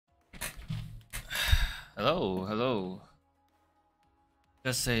Hello, hello.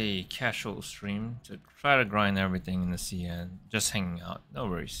 Just a casual stream to try to grind everything in the CN. Just hanging out, no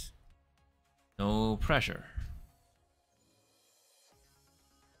worries. No pressure.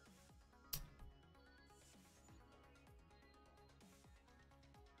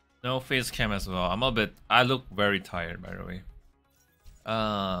 No face cam as well. I look very tired, by the way.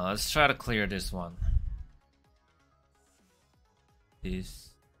 Let's try to clear this one. This.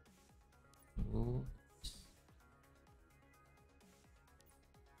 Ooh.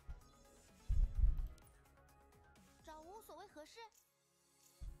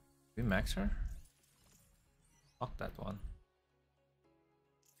 We max her? Fuck that one.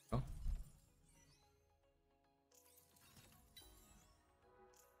 Oh.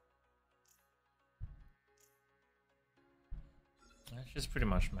 She's pretty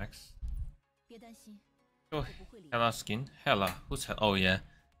much max. Oh, Hella skin. Hella. Who's Hella? Oh yeah.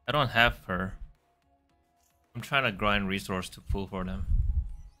 I don't have her. I'm trying to grind resource to pull for them.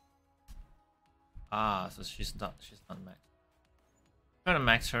 Ah, so she's not max. I'm trying to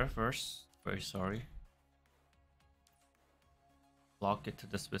max her first. Very sorry. Lock it to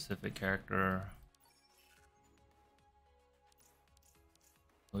the specific character.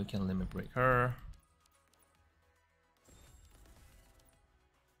 We can limit break her.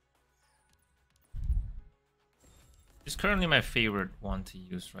 She's currently my favorite one to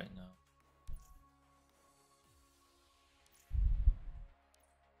use right now.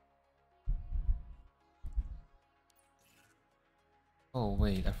 Oh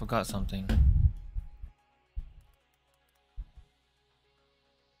wait, I forgot something.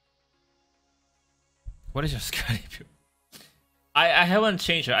 What is your Scotty? I haven't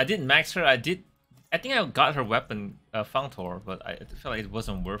changed her. I didn't max her. I think I got her weapon Functor, but I felt like it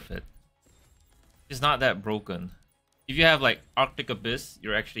wasn't worth it. She's not that broken. If you have like Arctic Abyss,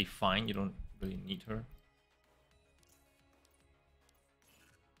 you're actually fine. You don't really need her.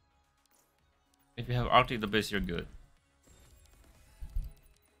 If you have Arctic Abyss, you're good.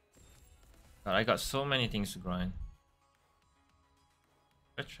 God, I got so many things to grind.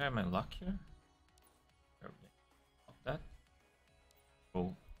 Let's try my luck here. Off that.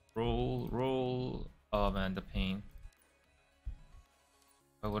 Roll, roll, roll. Oh man, the pain.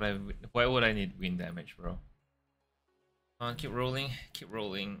 Why would I need wind damage, bro? Come on, keep rolling, keep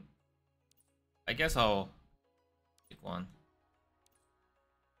rolling. I guess I'll pick one.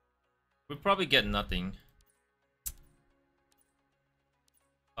 We'll probably get nothing.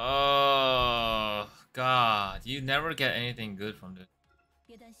 Oh God, you never get anything good from this.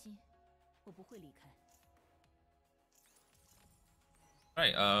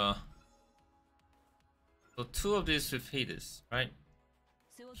 Right, so two of these with Hades, right?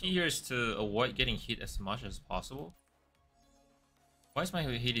 Key here is to avoid getting hit as much as possible. Why is my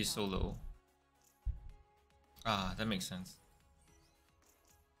Hades so low? Ah, that makes sense.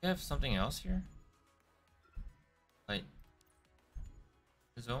 Do you have something else here? Like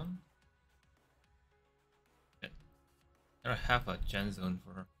the zone? Yeah. I don't have a gen zone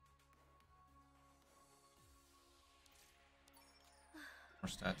for her. More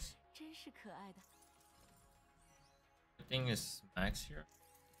stats. Everything is max here.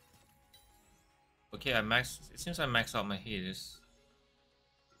 Okay, it seems I maxed out my Hades.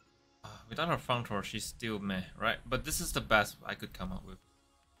 Without her Functor, she's still meh, right? But this is the best I could come up with.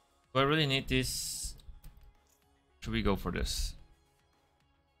 Do I really need this? Should we go for this?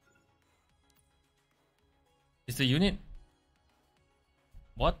 Is the unit...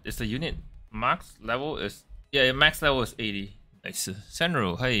 What? Is the unit max level is... Yeah, max level is 80. Nice.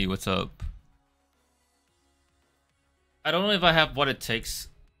 Senro, hey, what's up? I don't know if I have what it takes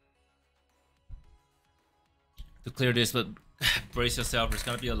to clear this, but brace yourself, there's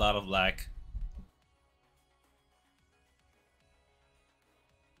gonna be a lot of lag.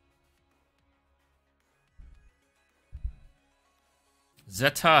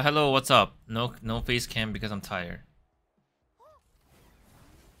 Zeta, hello, what's up? No face cam because I'm tired.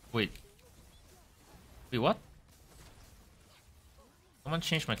 Wait, what? Someone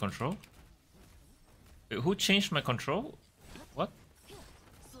changed my control? Wait, who changed my control? What?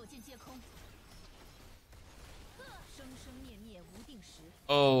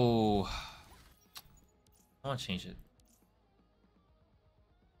 Oh, I want to change it.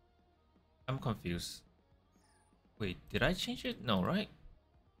 I'm confused. Wait, did I change it? No, right?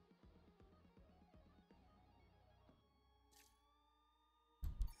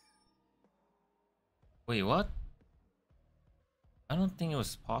 Wait, what? I don't think it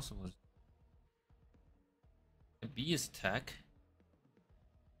was possible. The B is tech.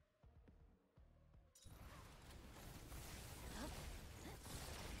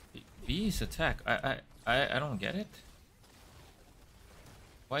 B B's attack? I don't get it.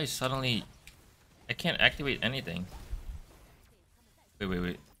 Why suddenly I can't activate anything?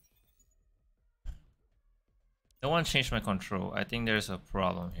 Wait. No one changed my control. I think there's a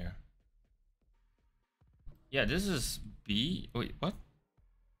problem here. Yeah, this is B. Wait, what?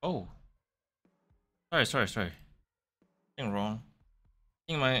 Oh. Sorry. Something wrong.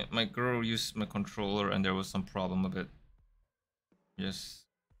 I think my girl used my controller and there was some problem with it. Yes.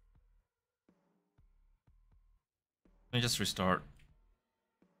 Let me just restart.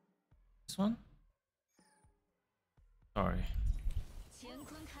 This one? Sorry.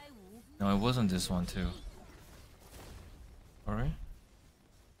 No, it wasn't this one too. Sorry.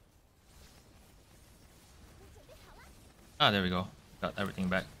 Ah, there we go. Got everything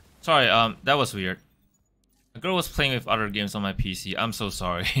back. Sorry, that was weird. The girl was playing with other games on my PC. I'm so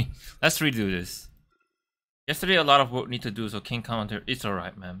sorry. Let's redo this. Yesterday, a lot of work need to do, so can't comment here. It's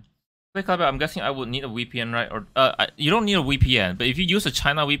alright, man. Wait, I'm guessing I would need a VPN, right? Or you don't need a VPN, but if you use a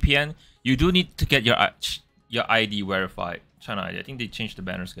China VPN, you do need to get your ID verified. China ID. I think they changed the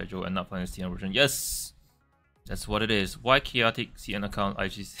banner schedule and not playing the CN version. Yes, that's what it is. Why chaotic CN account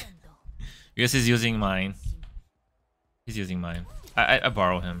IGC? Because he's using mine. He's using mine. I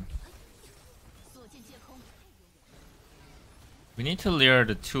borrow him. We need to layer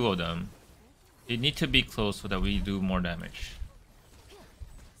the two of them. They need to be close so that we do more damage.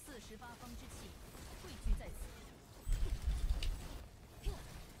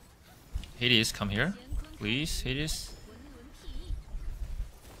 Hades, come here. Please, Hades.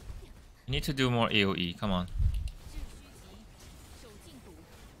 You need to do more AoE, come on.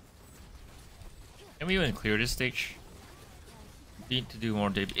 Can we even clear this stage? We need to do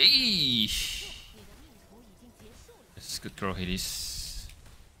more damage. Eesh! This is good throw, Hades.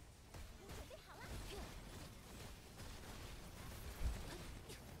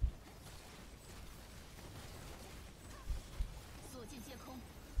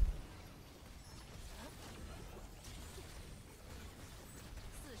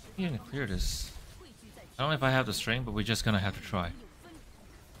 We can clear this. I don't know if I have the strength, but we're just gonna have to try.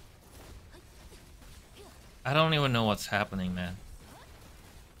 I don't even know what's happening, man.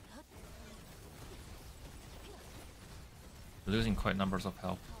 We're losing quite numbers of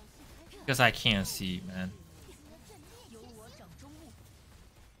health. Because I can't see, man.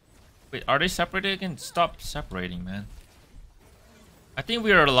 Wait, are they separated again? Stop separating, man. I think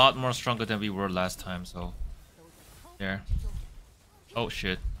we are a lot more stronger than we were last time, so... There. Oh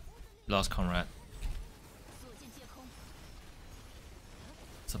shit. Lost Conrad.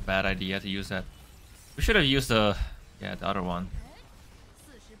 It's a bad idea to use that. We should have used the other one.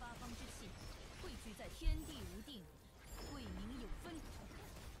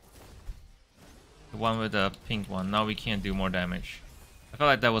 The one with the pink one. Now we can't do more damage. I felt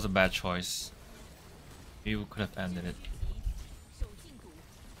like that was a bad choice. Maybe we could have ended it.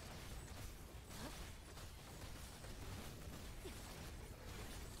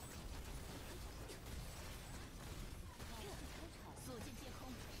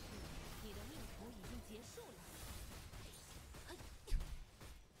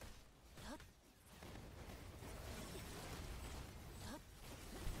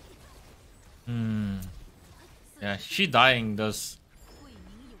 Yeah, she dying does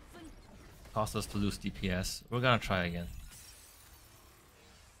cause us to lose DPS. We're gonna try again.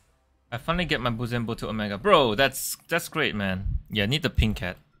 I finally get my Buzembo to Omega. Bro, that's great, man. Yeah, need the pink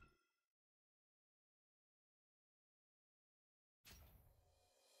cat.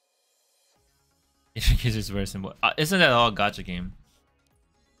 Introduce is very simple. Isn't that all gacha game?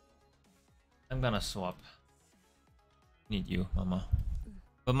 I'm gonna swap. Need you, Mama.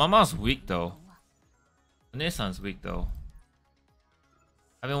 But Mama's weak though. Nissan's weak though.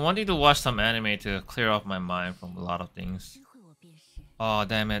 I've been wanting to watch some anime to clear off my mind from a lot of things. Oh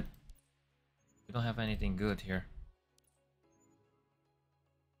damn it. We don't have anything good here.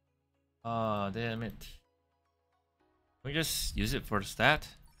 Oh damn it. Can we just use it for the stat?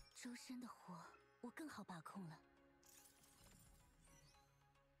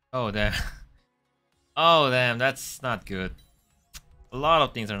 Oh damn. Oh damn, that's not good. A lot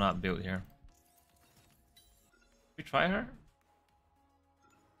of things are not built here. We try her?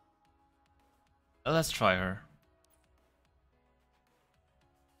 Let's try her.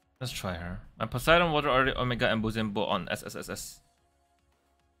 Let's try her. My Poseidon, Water, Omega, and Buzembo on SSSS.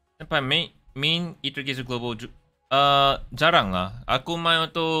 Senpai, main Aether Gazer Global jarang lah. Aku main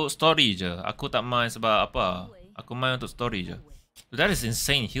untuk story je. Aku tak main sebab apa. Aku main untuk story je. Dude, that is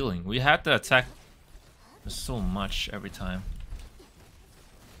insane healing. We had to attack so much every time.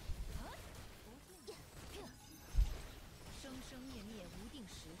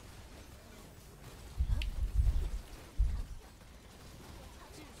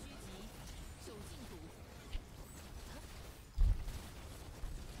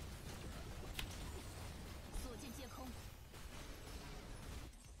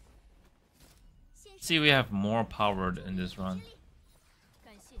 See, we have more powered in this run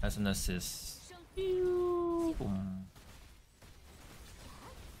as an assist. Boom.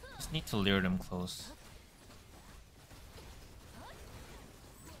 Just need to lure them close.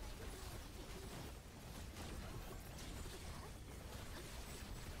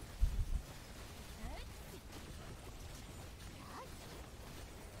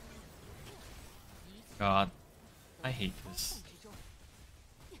 God, I hate this.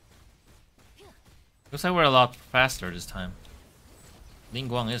 Looks like we're a lot faster this time. Ling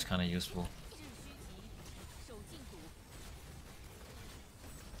Guang is kind of useful.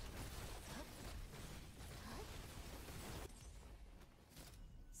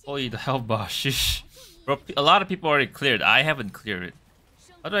 Holy the hell boss, sheesh. Bro, a lot of people already cleared. I haven't cleared it.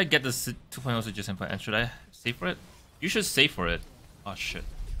 How do I get this 2.0 Zackie-Senpai? And should I save for it? You should save for it. Oh shit.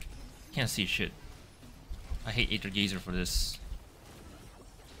 Can't see shit. I hate Aether Gazer for this.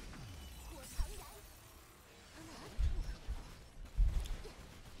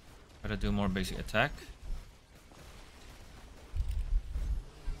 Try to do more basic attack.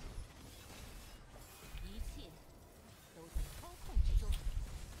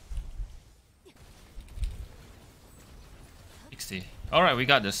 Alright, we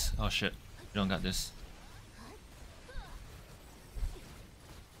got this. Oh shit. We don't got this.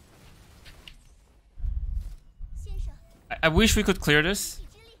 I wish we could clear this.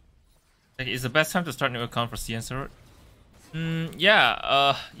 Like, is the best time to start new account for CN server?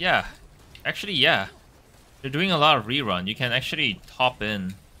 Yeah. Actually, yeah. They're doing a lot of rerun. You can actually top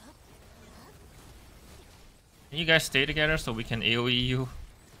in. Can you guys stay together so we can AoE you?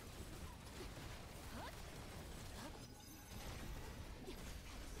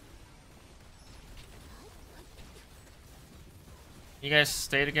 You guys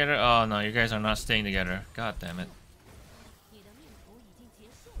stay together? Oh no, you guys are not staying together. God damn it.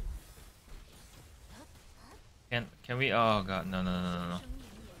 Can we? Oh god, no.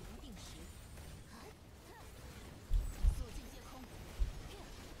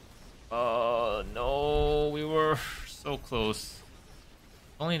 Oh no, we were so close.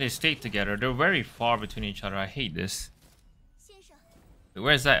 Only they stayed together. They're very far between each other. I hate this. Wait,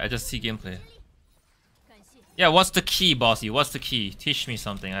 where is that? I just see gameplay. Yeah, what's the key, bossy? What's the key? Teach me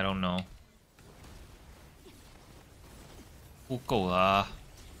something. I don't know. 不够啦.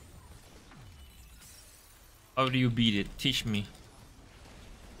 How do you beat it? Teach me.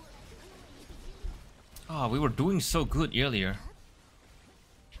 Ah, we were doing so good earlier.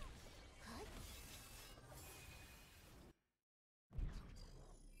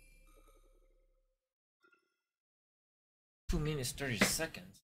 Minutes 30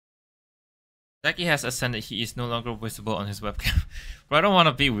 seconds. Zackie has ascended. He is no longer visible on his webcam. But I don't want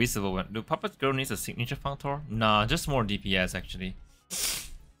to be visible. Do Puppet Girl needs a signature functor? Nah, just more DPS actually.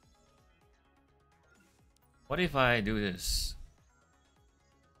 What if I do this?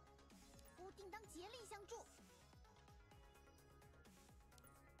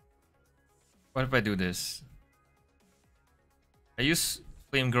 What if I do this? I use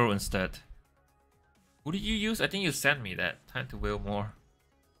Flame Girl instead. Who did you use? I think you sent me that. Time to wail more.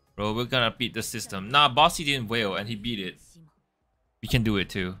 Bro, we're gonna beat the system. Nah, Bossy didn't wail and he beat it. We can do it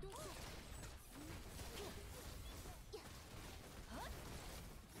too.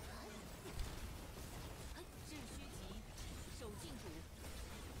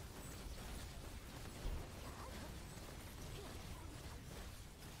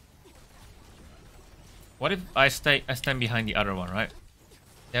 What if I stand behind the other one, right?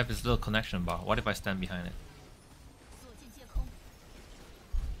 They have this little connection bar. What if I stand behind it?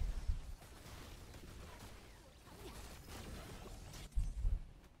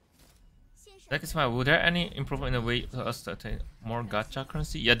 Zackie-Senpai, will there any improvement in the way for us to attain more gacha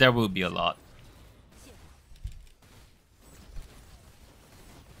currency? Yeah, there will be a lot.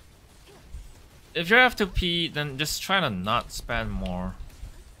 If you're FTP, then just try to not spend more.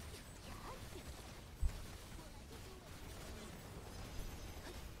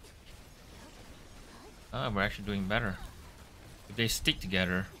 Ah, we're actually doing better. If they stick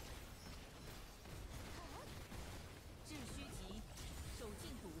together.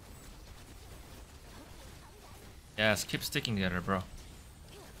 Yes, keep sticking together, bro.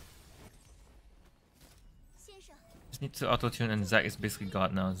 Just need to auto-tune and Zack is basically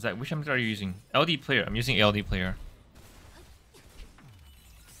god now. Zack, which method are you using? LD player. I'm using LD player.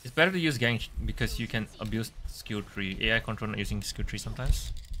 It's better to use gang because you can abuse skill tree. AI control not using skill tree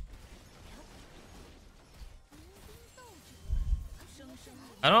sometimes.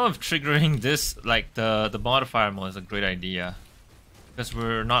 I don't know if triggering this, like the modifier mode, is a great idea. Because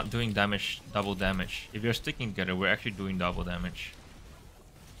we're not doing damage, double damage. If you're sticking together, we're actually doing double damage.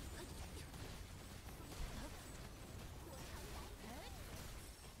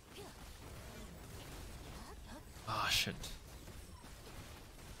 Ah, shit.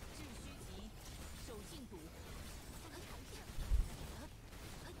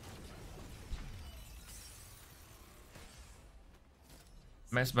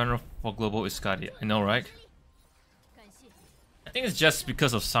 Max banner for global is Scotty. I know, right? I think it's just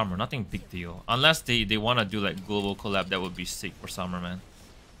because of summer, nothing big deal. Unless they want to do like global collab, that would be sick for summer, man.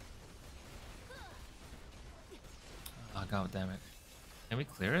 Oh, god damn it. Can we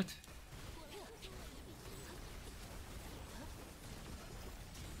clear it?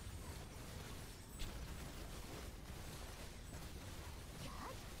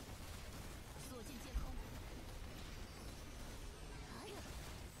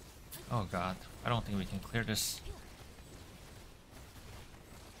 Oh god, I don't think we can clear this.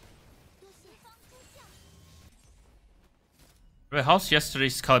 Wait, how's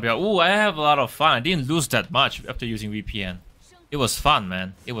yesterday's Calibia? Ooh, I have a lot of fun. I didn't lose that much after using VPN. It was fun,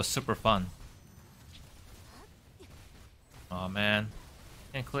 man. It was super fun. Oh man,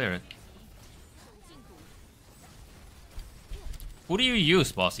 can't clear it. Who do you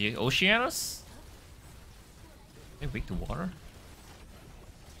use, bossy? Oceanus? Can I weak to water?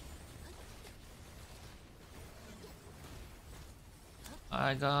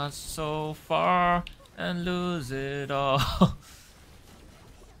 I got so far and lose it all.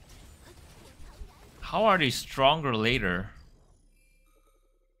 How are they stronger later?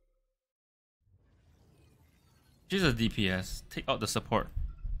 She's a DPS. Take out the support.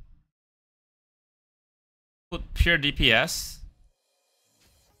 Put pure DPS.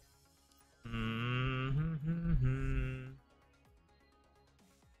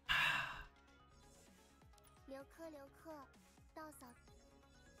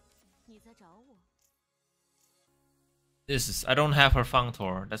 This is. I don't have her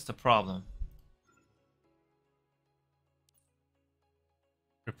Functor. That's the problem.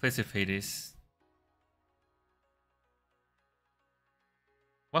 Replace with Hades.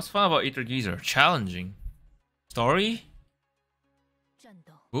 What's fun about Aether Geezer? Challenging. Story?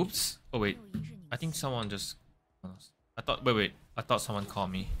 Oops. Oh wait. I think someone just... I thought... Wait. I thought someone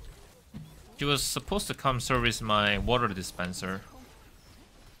called me. She was supposed to come service my water dispenser.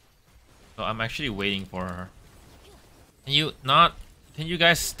 So I'm actually waiting for her. Can you not... Can you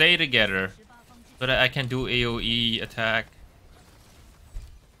guys stay together? So that I can do AoE attack.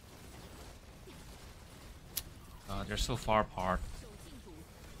 God, they're so far apart.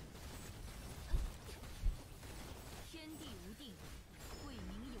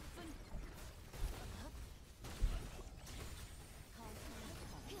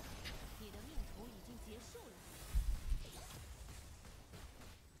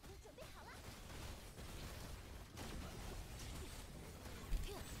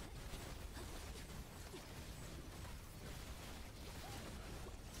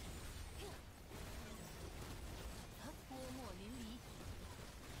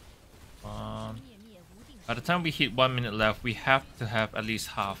 By the time we hit 1 minute left, we have to have at least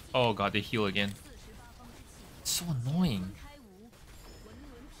half. Oh god, they heal again. It's so annoying.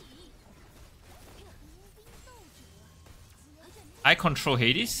 I control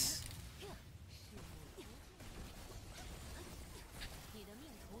Hades.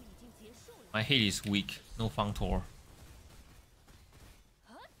 My Hades weak. No Functor.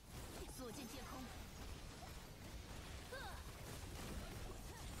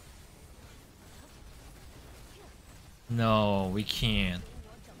 No, we can't.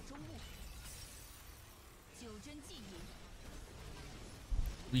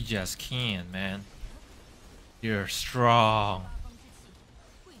 We just can't, man. You're strong.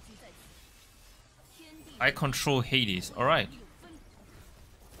 I control Hades. Alright.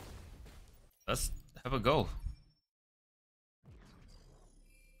 Let's have a go.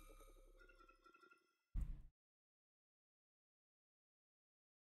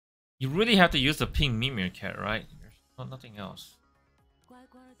 You really have to use the pink Mimir cat, right? There's nothing else.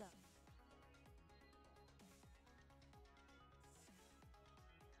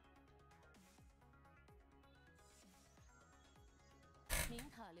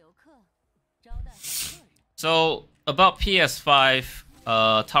 So about PS5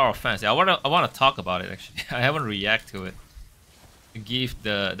 Tower of Fantasy, I wanna talk about it actually. I haven't react to it. To give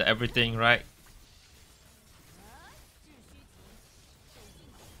the everything right.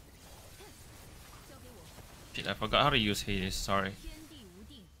 Shit, I forgot how to use Hades, sorry.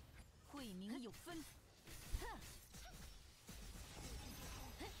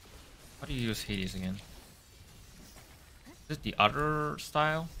 How do you use Hades again? Is it the other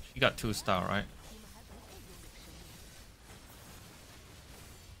style? You got two style, right?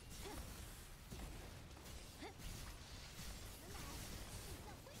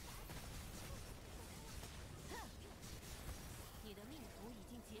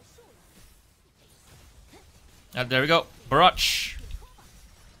 There we go. Barrage.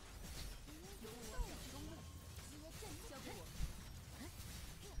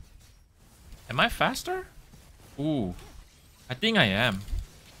 Am I faster? Ooh. I think I am.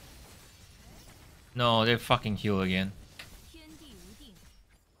 No, they fucking heal again.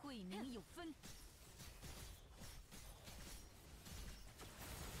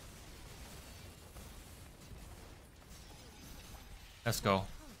 Let's go.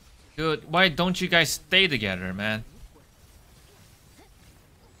 Dude, why don't you guys stay together, man?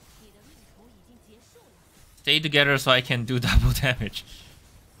 Stay together so I can do double damage.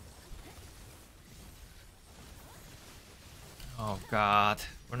 Oh god,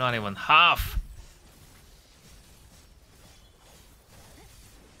 we're not even half.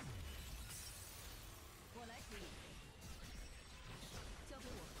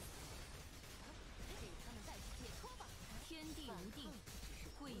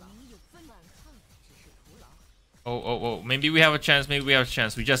 Oh, maybe we have a chance, maybe we have a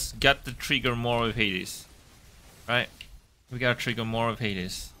chance. We just got to trigger more of Hades. Right? We gotta trigger more of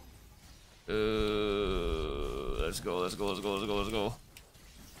Hades. Let's go, let's go, let's go, let's go, let's go.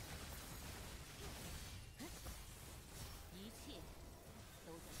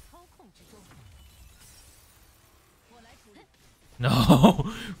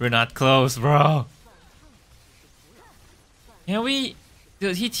 No, we're not close, bro. Can we?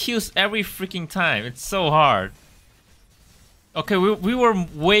 Dude, he heals every freaking time. It's so hard. Okay, we were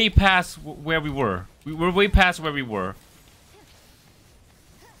way past where we were. We were way past where we were.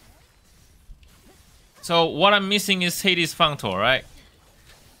 So what I'm missing is Hades Functor, right?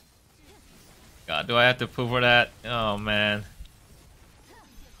 God, do I have to pull for that? Oh man.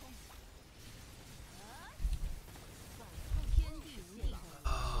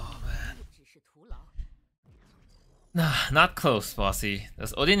 Oh man. Nah, not close, bossy.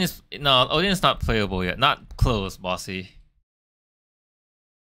 Odin is not playable yet. Not close, bossy.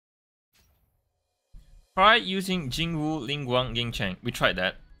 Try using Jingwu, Lingguang, Yingcheng. We tried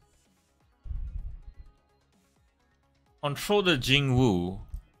that. Control the Jingwu.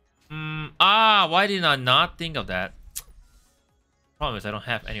 Why did I not think of that? Problem is I don't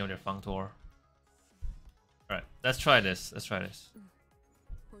have any of their Functor. Alright, let's try this. Let's try this.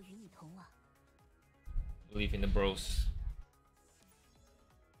 Believe in the bros.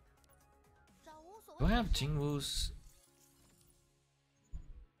 Do I have Jingwu's?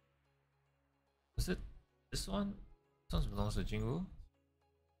 Was it this one? This one belongs to Jingwu?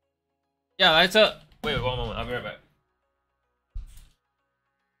 Yeah, that's a. Wait, one moment. I'll be right back.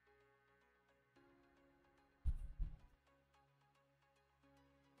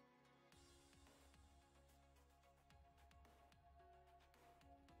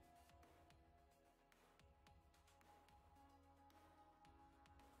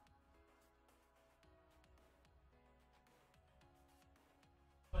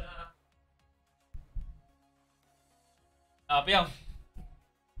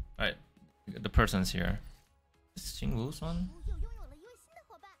 Alright, the person's here. Is Jingwu's one?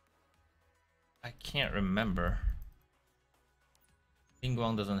 I can't remember.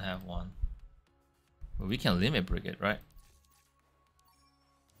 Lingguang doesn't have one. But we can limit break it, right?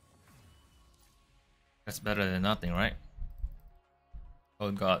 That's better than nothing, right?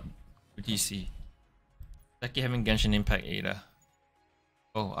 Oh god, DC. Zackie having Genshin Impact Aether.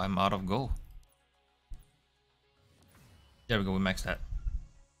 Oh, I'm out of gold. There we go, we maxed that.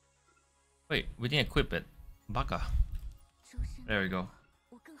 Wait, we didn't equip it. Baka. There we go.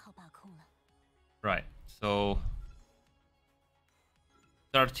 Right, so...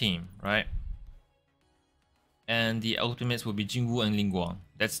 Third team, right? And the ultimates will be Jingwu and Lingguang.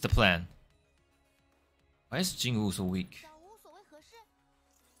 That's the plan. Why is Jingwu so weak?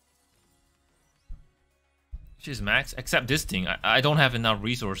 She's max, except this thing. I don't have enough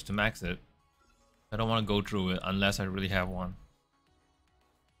resource to max it. I don't want to go through it unless I really have one.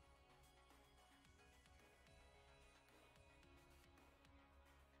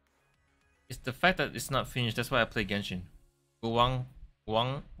 It's the fact that it's not finished. That's why I play Genshin. Wang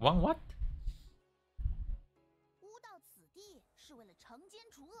what?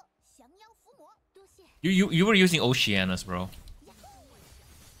 You were using Oceanus, bro.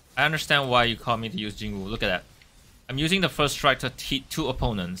 I understand why you call me to use Jingwu. Look at that. I'm using the first strike to hit 2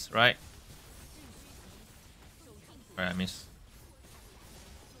 opponents, right? Alright, I miss.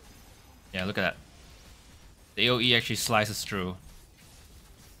 Yeah, look at that. The AoE actually slices through.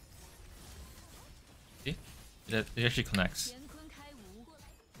 See? It actually connects.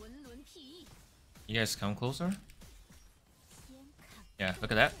 You guys come closer? Yeah,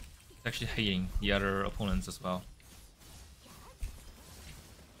 look at that. It's actually hitting the other opponents as well.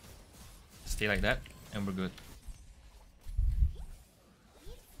 Stay like that, and we're good.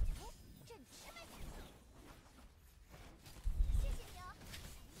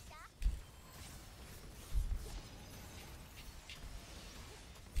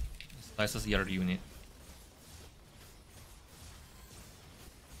 Slices the other unit.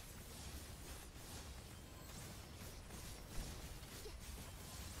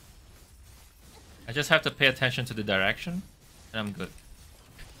 I just have to pay attention to the direction, and I'm good.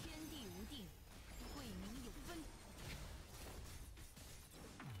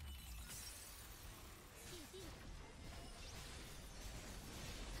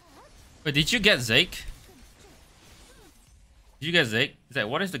 Wait, did you get Zake? Did you get Zake? Is that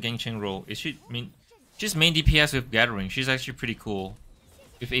what is the Gangcheng role? Is she she's main DPS with Gathering. She's actually pretty cool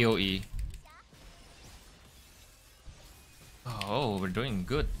with AoE. Oh, we're doing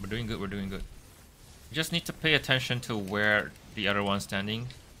good. We're doing good. We're doing good. We just need to pay attention to where the other one's standing,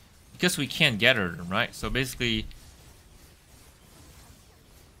 because we can't gather them, right? So basically,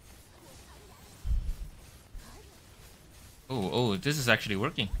 oh, this is actually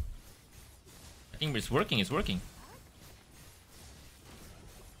working. I think it's working. It's working.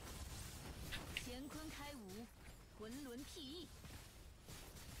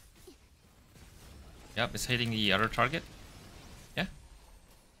 Yep, it's hitting the other target. Yeah.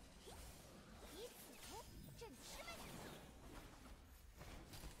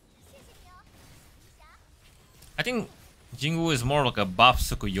 I think Jingu is more like a buff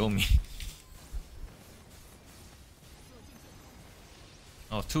Tsukuyomi.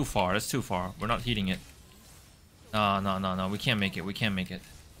 Oh, too far. That's too far. We're not hitting it. No. We can't make it. We can't make it.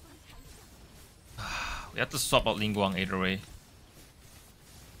 We have to swap out Lingguang either way.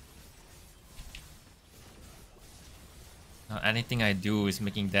 Anything I do is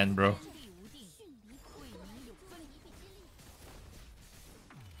making Den, bro.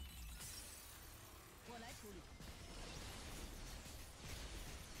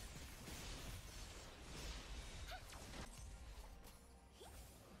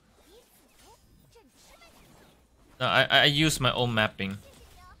 No, I use my own mapping.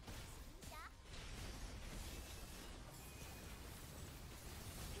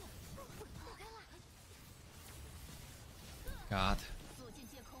 God.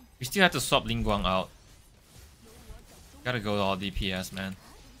 We still have to swap Lingguang out. Gotta go all DPS, man.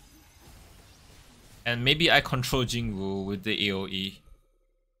 And maybe I control Jingwu with the AoE.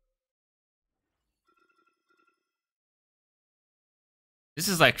 This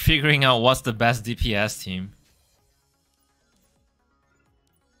is like figuring out what's the best DPS team.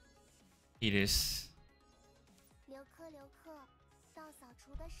 It is.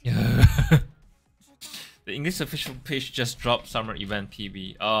 The English official page just dropped summer event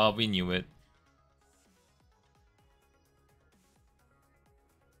PB. Oh, we knew it.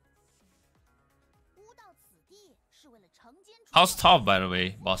 How's top, by the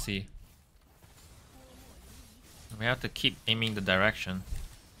way, bossy? We have to keep aiming the direction.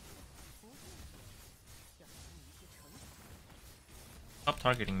 Stop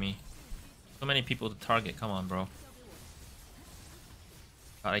targeting me. So many people to target. Come on, bro.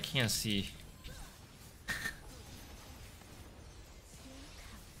 God, I can't see.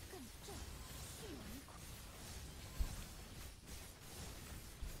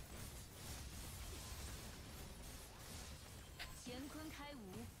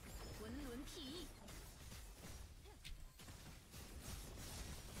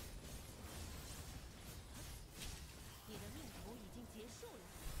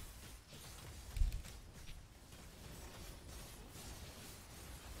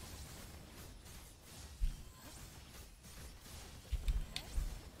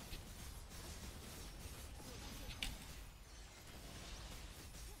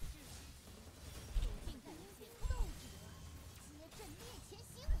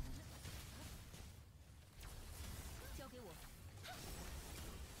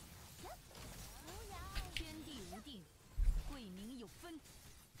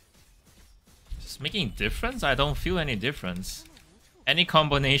 It's making difference? I don't feel any difference. Any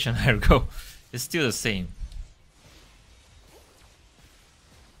combination I go, it's still the same.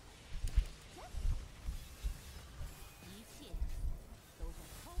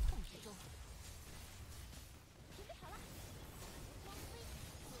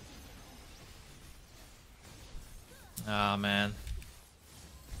 Ah, man.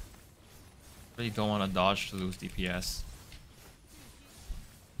 Really don't want to dodge to lose DPS.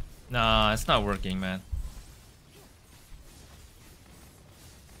 Nah, it's not working, man.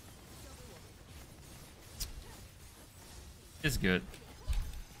 It's good.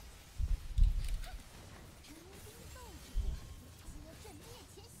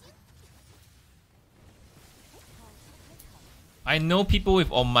 I know people with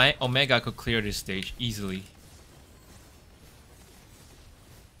Omega could clear this stage easily.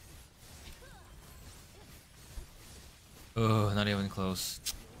 Oh, not even close.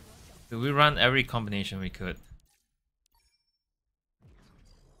 We run every combination we could.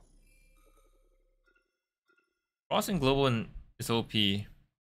 Crossing global is OP.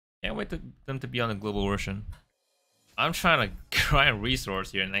 Can't wait to them to be on the global version. I'm trying to grind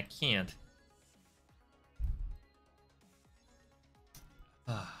resource here and I can't.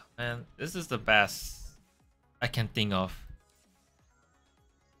 Ah, man, this is the best I can think of.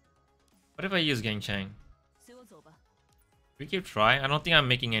 What if I use Gangchang? We keep trying. I don't think I'm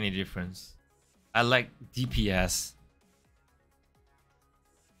making any difference. I like DPS.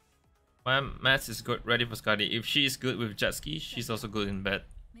 My Mats is good, ready for Scotty. If she is good with jet ski, she's also good in bed.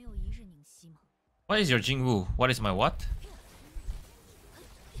 What is your Jingwu? What is my what?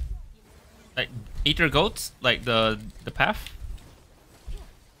 Like Aether goats? Like the path?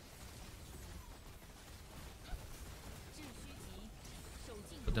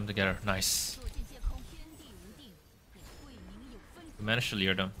 Put them together. Nice. We managed to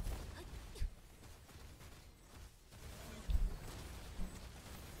lure them.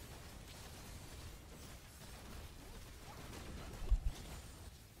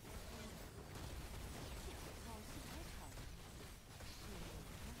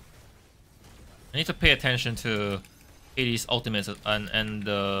 I need to pay attention to Hades' ultimates and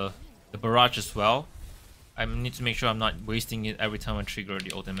the barrage as well. I need to make sure I'm not wasting it every time I trigger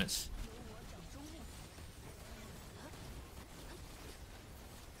the ultimates.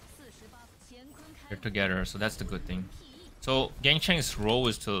 They're together, so that's the good thing. So Gangchang's role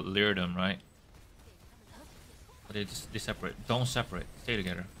is to lure them, right? But they separate. Don't separate. Stay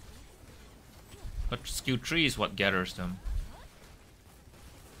together. But skill 3 is what gathers them.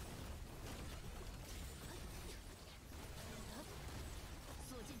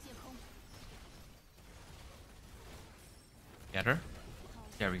 Gather.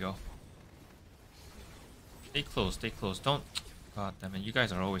 There we go. Stay close, stay close. Don't... God damn it, you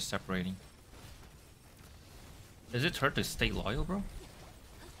guys are always separating. Does it hurt to stay loyal, bro?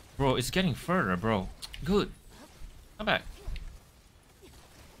 Bro, it's getting further, bro. Good. Come back.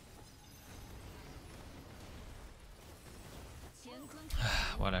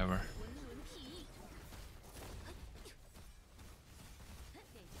 Whatever.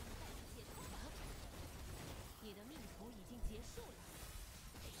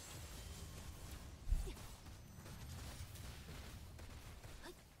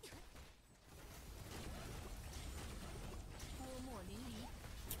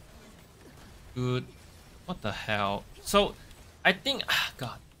 Good. What the hell? So, I think...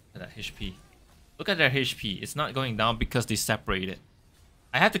 God, look at that HP. Look at their HP. It's not going down because they separated.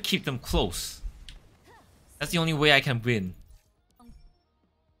 I have to keep them close. That's the only way I can win.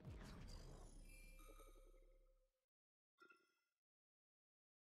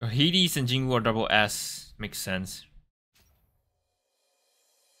 Hades and Jingwu are double S. Makes sense.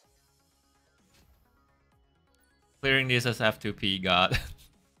 Clearing this as F2P, God.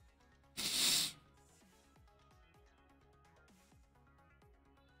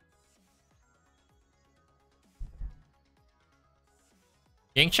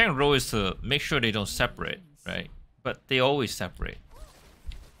 Yangchang role is to make sure they don't separate, right? But they always separate.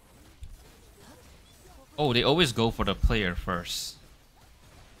 Oh, they always go for the player first.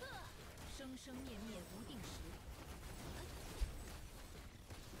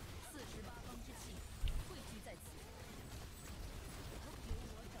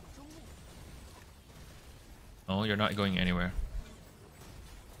 No, you're not going anywhere.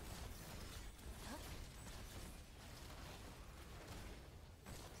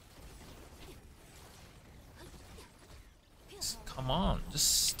 Come on,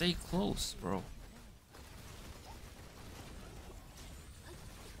 just stay close, bro.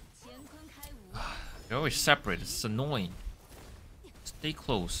 They're always separate, it's annoying. Stay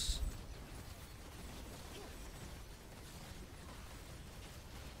close.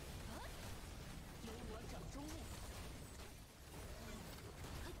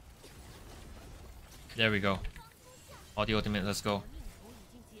 There we go. All the ultimate, let's go.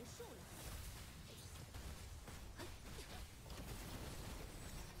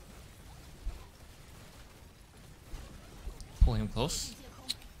 Pull him close.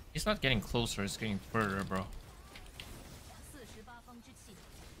 He's not getting closer, it's getting further, bro.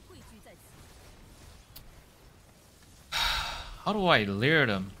 How do I lure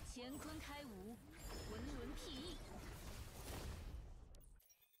them?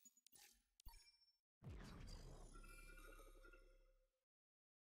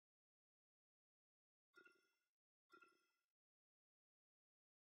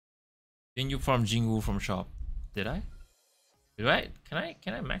 Didn't you farm Jingwu from shop? Did I? Did I?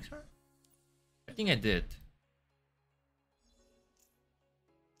 Can I max her? I think I did.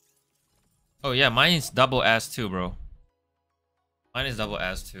 Oh yeah, mine is double S too, bro. Mine is double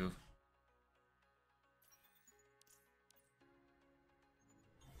S too.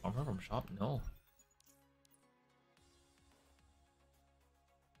 Armor from shop? No.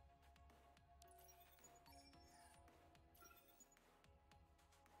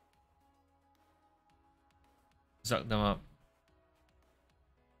 Suck them up.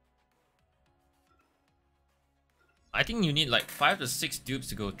 I think you need like 5 to 6 dupes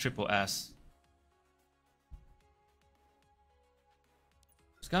to go triple S.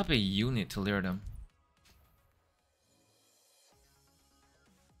 There's gotta be a unit to lure them.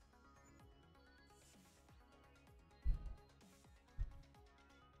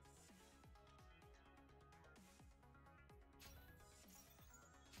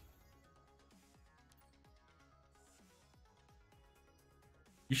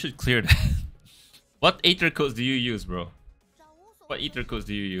 You should clear that. What Aether codes do you use, bro? What Aether codes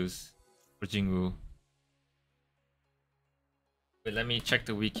do you use for Jingwu? Wait, let me check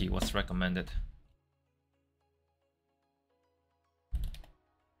the wiki. What's recommended?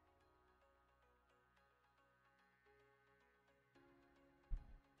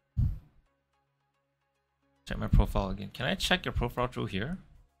 Check my profile again. Can I check your profile through here?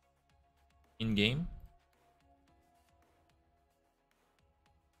 In game?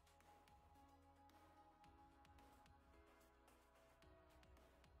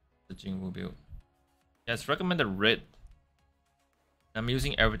 The Jingwu build. Yeah, it's recommended red. I'm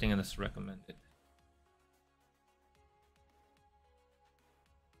using everything and it's recommended.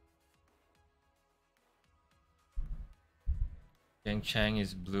 Yang Chang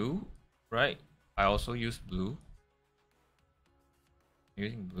is blue, right? I also use blue. I'm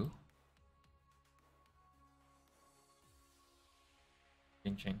using blue.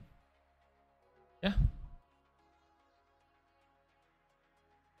 Yang Chang. Yeah.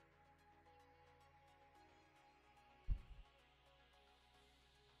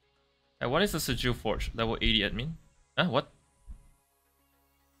 Hey, what is the Seju Forge? Level 80 admin? Huh? What?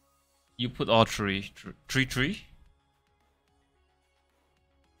 You put all three. Three?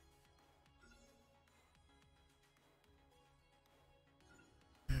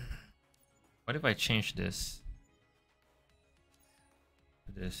 What if I change this?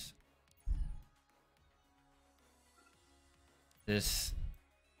 This. This.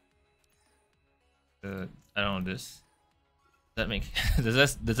 I don't know this. Does that make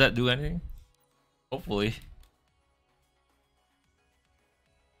does that do anything? Hopefully.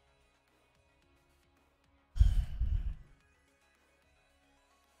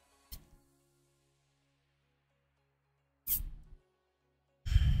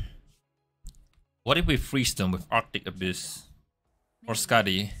 What if we freeze them with Arctic Abyss or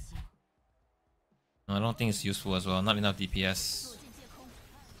Skadi? No, I don't think it's useful as well. Not enough DPS.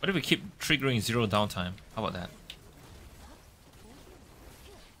 What if we keep triggering 0 downtime? How about that?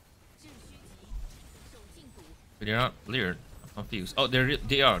 But they're not leered. I'm confused. Oh,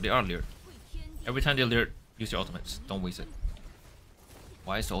 they are leered. Every time they're leered, use your ultimates. Don't waste it.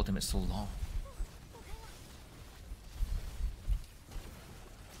 Why is the ultimate so long?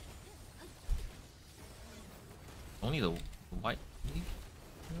 Only the white leaf?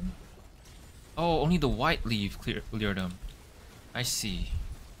 Oh, only the white leaf clear them. I see.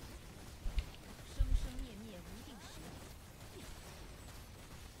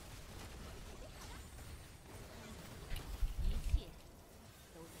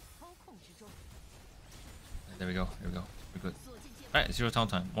 There we go. There we go. We're good. Alright, 0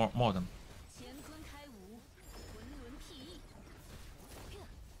 downtime. More of them.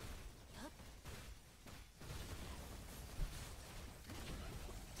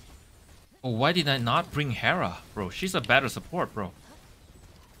 Oh, why did I not bring Hera, bro? She's a better support, bro.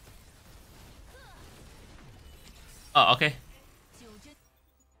 Oh, okay.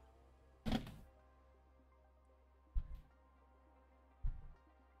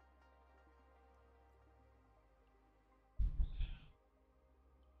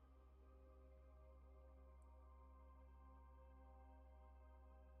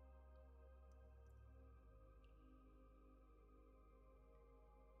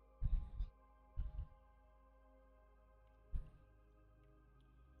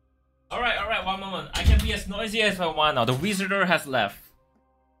 Alright, one moment. I can be as noisy as I want now. The Wizarder has left.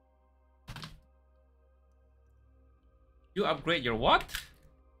 You upgrade your what?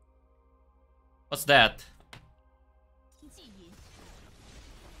 What's that?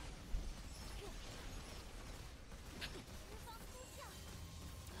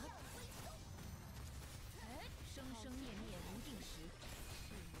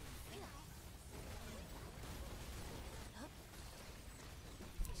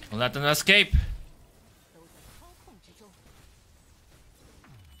 Don't let them escape.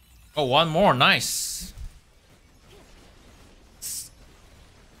 Oh, one more. Nice.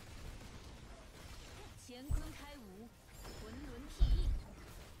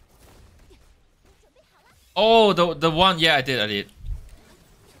 Oh, the one. Yeah, I did.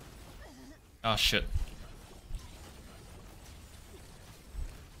 Oh, shit.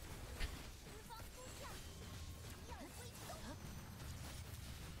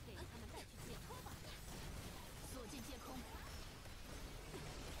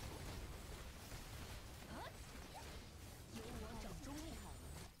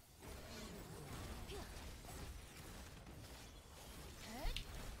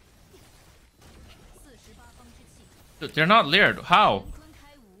 Dude, they're not layered. How?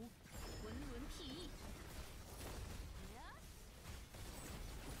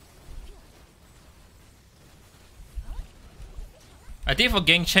 I did for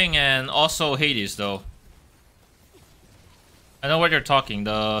Gangcheng and also Hades though. I know what you're talking.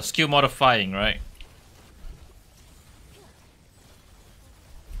 The skill modifying, right?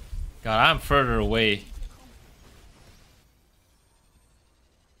 God, I'm further away.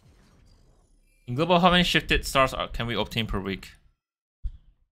 In global, how many shifted stars can we obtain per week?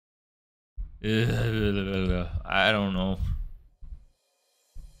 I don't know.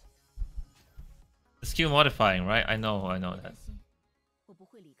 The skill modifying, right? I know that.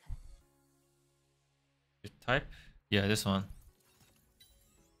 Type? Yeah, this one.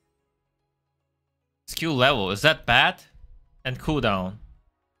 Skill level, is that bad? And cooldown.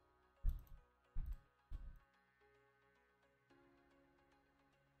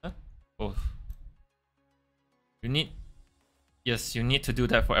 What? Both. You need... Yes, you need to do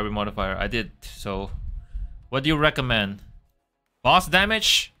that for every modifier. I did, so... What do you recommend? Boss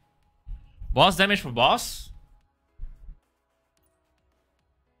damage? Boss damage for boss?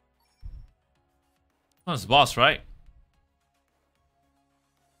 Oh, it's boss, right?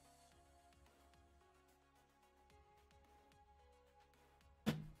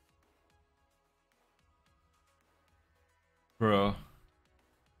 Bro.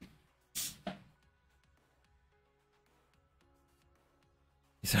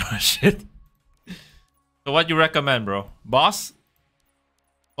 These are shit. So what do you recommend, bro? Boss?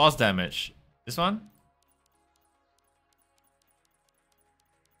 Boss damage. This one?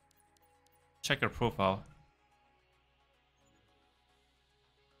 Check your profile.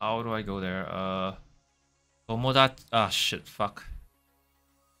 How do I go there? Tomodachi. Ah, shit. Fuck.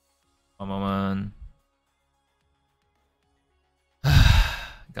 One moment.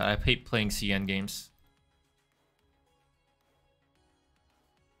 God, I hate playing CN games.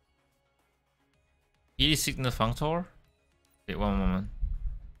 He Signal Functor? Wait, one moment.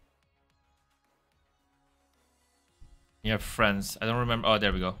 You have friends. I don't remember. Oh,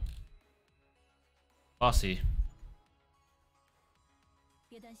 there we go. Bossy.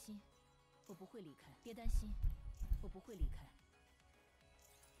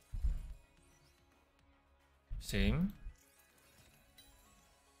 Same.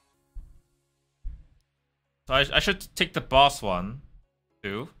 So I should take the boss one,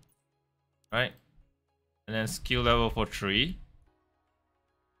 too, right? And then skill level for 3.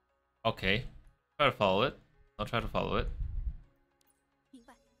 Okay. Try to follow it. I'll try to follow it.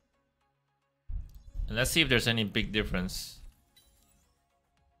 And let's see if there's any big difference.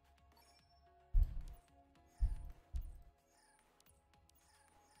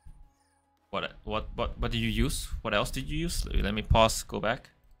 What did you use? What else did you use? Let me pause, go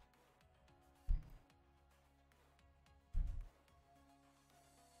back.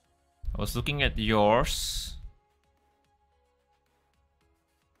 I was looking at yours.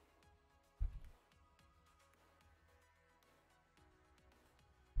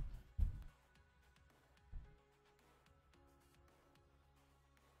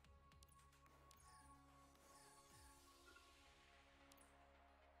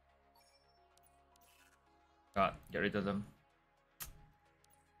 God, get rid of them.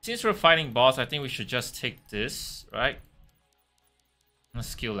 Since we're fighting boss, I think we should just take this, right? A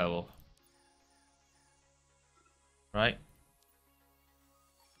skill level. Right?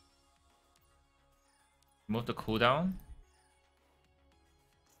 Move the cooldown.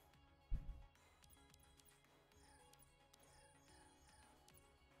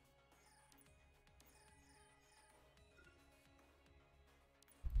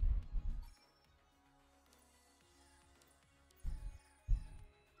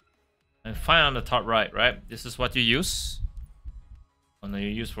 And find on the top right, right? This is what you use. Oh no, you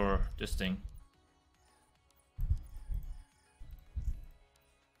use for this thing.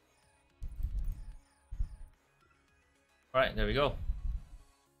 Alright, there we go.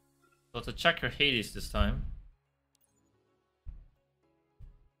 So to check her Hades this time.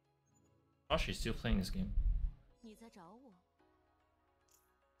 Oh, she's still playing this game.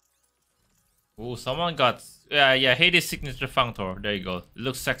 Oh, someone got... Yeah, Hades signature functor. There you go. It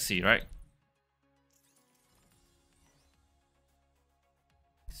looks sexy, right?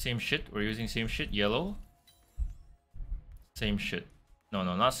 Same shit. We're using same shit. Yellow. Same shit. No,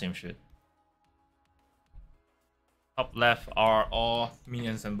 not same shit. Top left are all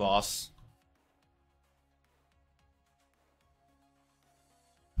minions and boss.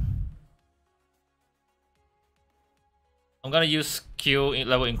 I'm gonna use skill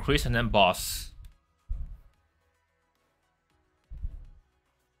level increase and then boss.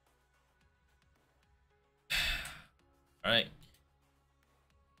 Alright.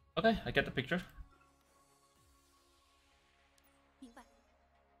 Okay, I get the picture.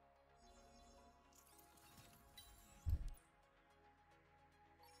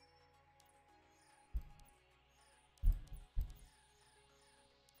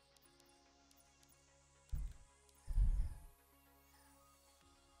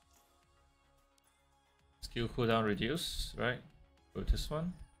 Skill cooldown reduce, right? Go this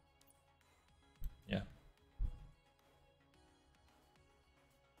one. Yeah.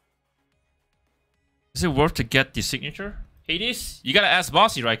 Is it worth to get the signature? Hades? You gotta ask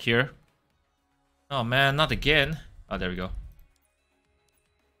Bossy right here. Oh man, not again. Oh, there we go.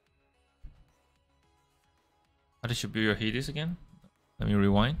 How did you build your Hades again? Let me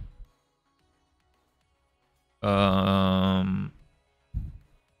rewind.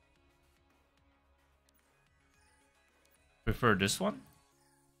 Prefer this one?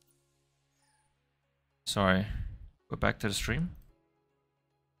 Sorry. Go back to the stream.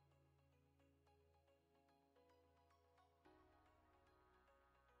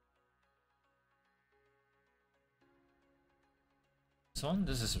 This one?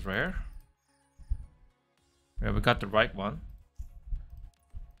 This is rare. Yeah, we got the right one.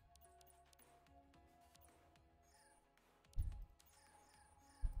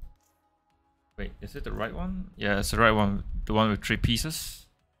 Wait, is it the right one? Yeah, it's the right one. The one with 3 pieces.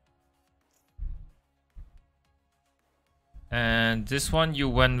 And this one you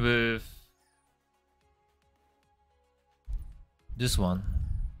went with... this one.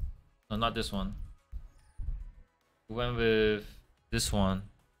 No, not this one. You went with this one.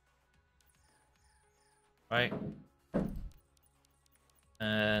 Right?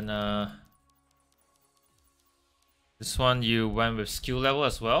 And this one you went with skill level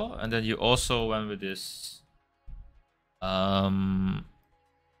as well, and then you also went with this. Can't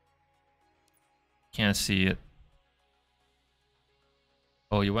see it.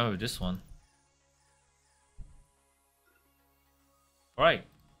 Oh, you went with this one. Alright.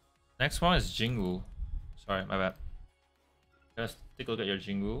 Next one is Jingwu. Sorry, my bad. Let's take a look at your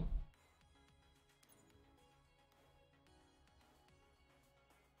Jingwu.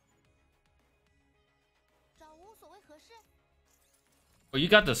 Oh, you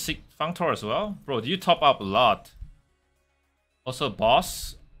got the Sig Functor as well? Bro, do you top up a lot? Also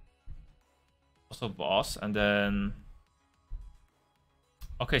boss. Also boss, and then...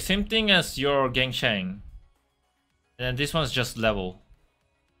 okay, same thing as your Gengshang. And then this one's just level.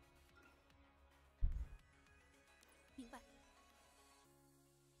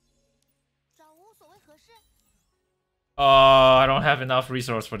 I don't have enough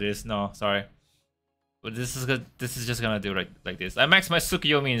resource for this. No, sorry. But this is good. This is just gonna do like this. I maxed my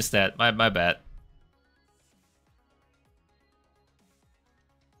Tsukuyomi instead. My bad.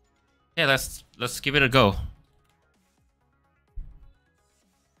 Yeah, let's give it a go.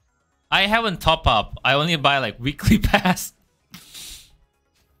 I haven't top up. I only buy like weekly pass.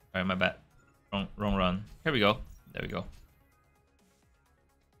 Alright, my bad. Wrong run. Here we go. There we go.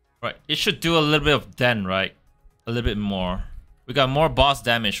 Right, it should do a little bit of den, right? A little bit more. We got more boss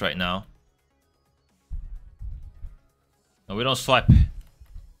damage right now. No, we don't swipe.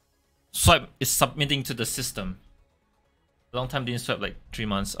 Swipe is submitting to the system. Long time didn't swipe, like 3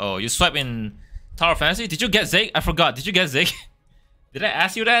 months. Oh, you swipe in Tower of Fantasy? Did you get Zeke? I forgot. Did you get Zeke? Did I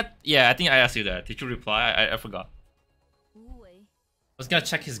ask you that? Yeah, I think I asked you that. Did you reply? I forgot. I was gonna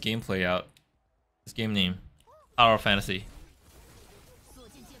check his gameplay out. His game name. Tower of Fantasy.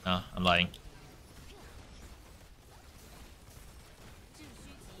 No, I'm lying.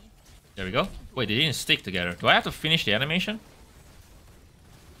 There we go. Wait, they didn't stick together. Do I have to finish the animation?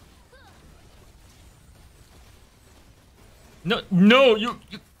 No, you...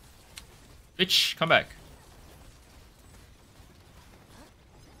 Bitch, come back.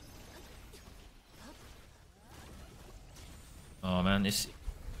 Oh man, it's...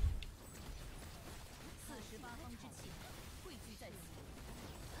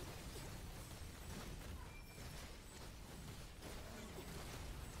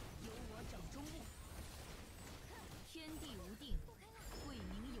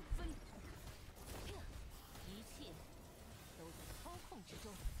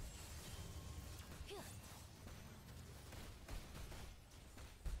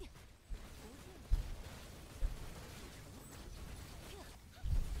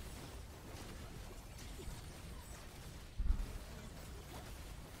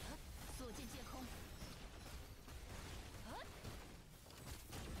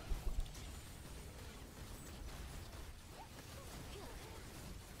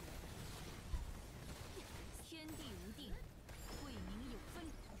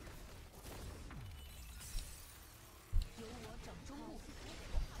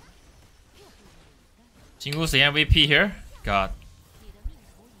 Jingu's the MVP here? God.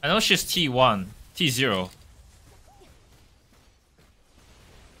 I know she's T1, T0.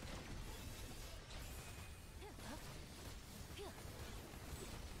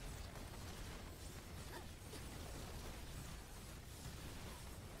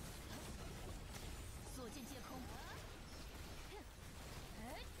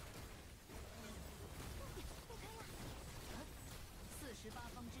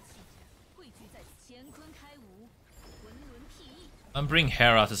 I'm bringing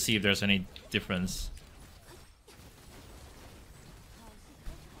Hera to see if there's any difference.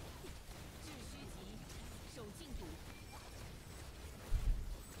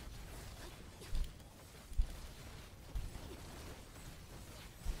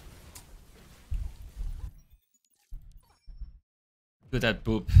 Good at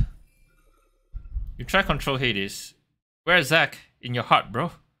boop. You try control Hades. Where's Zack? In your heart,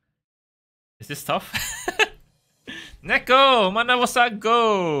 bro. Is this tough? Neko! Mana wasa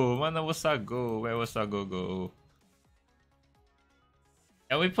go? Mana wasa go? Where was I go?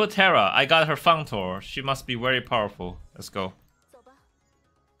 And we put Hera. I got her Functor. She must be very powerful. Let's go.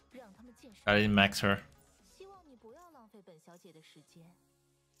 I didn't max her.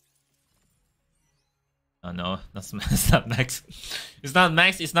 Oh no, that's it's not max. It's not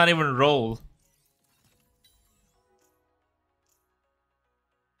max, it's not even roll.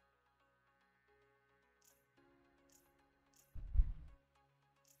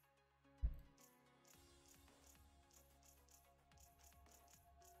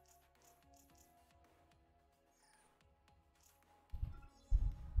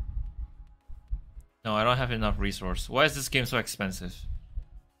 No, I don't have enough resource. Why is this game so expensive?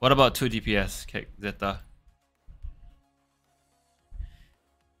 What about 2 DPS, Zeta?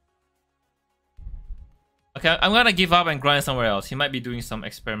 Okay, I'm gonna give up and grind somewhere else. He might be doing some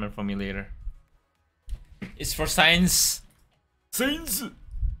experiment for me later. It's for science. Science!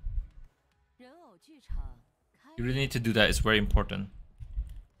 You really need to do that, it's very important.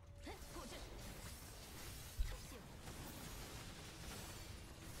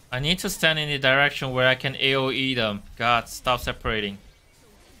 I need to stand in the direction where I can AoE them. God, stop separating.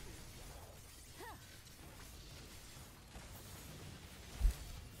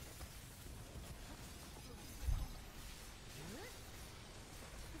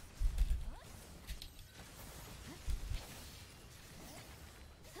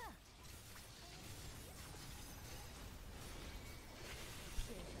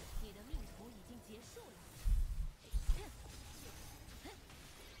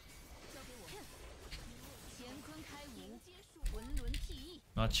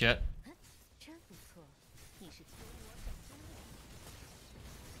 Not yet.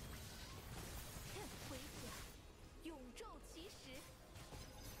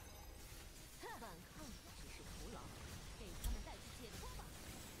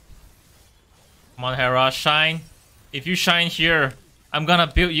 Come on, Hera, shine. If you shine here, I'm gonna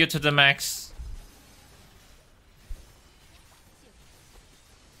build you to the max.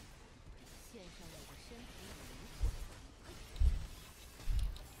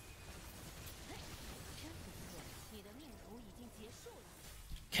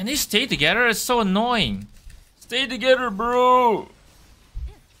 Can they stay together? It's so annoying. Stay together, bro.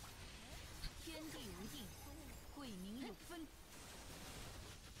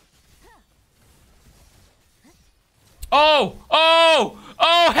 Oh! Oh!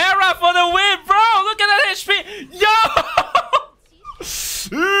 Oh! Hera for the win, bro! Look at that HP! Yo!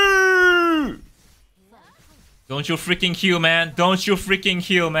 Don't you freaking heal, man. Don't you freaking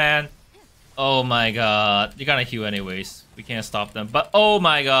heal, man. Oh my god. You're gonna heal anyways. We can't stop them. But oh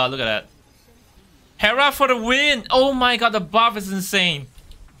my god, look at that. Hera for the win! Oh my god, the buff is insane.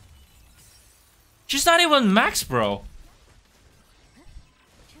 She's not even max, bro.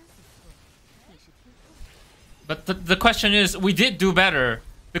 But the question is, we did do better.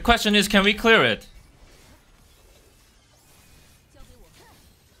 The question is, can we clear it?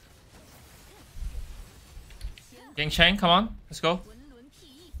 Gang Chang, come on, let's go.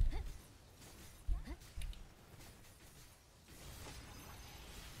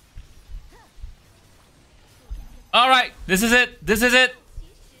 Alright, this is it. This is it.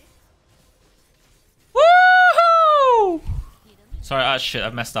 Woohoo! Sorry, shit, I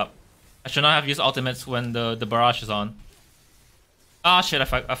messed up. I should not have used ultimates when the barrage is on. Ah, shit, I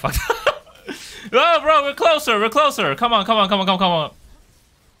fucked. Oh, bro, we're closer, we're closer. Come on, come on, come on, come on, come on.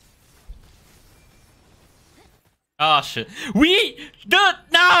 Ah, shit. No!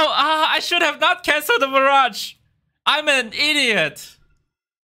 I should have not canceled the barrage. I'm an idiot.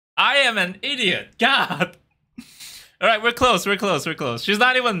 I am an idiot. God. All right, we're close. We're close. We're close. She's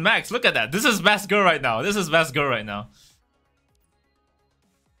not even max. Look at that. This is best girl right now. This is best girl right now.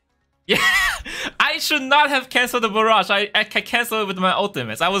 Yeah, I should not have canceled the barrage. I can cancel it with my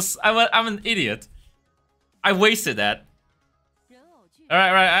ultimates. I'm an idiot. I wasted that. All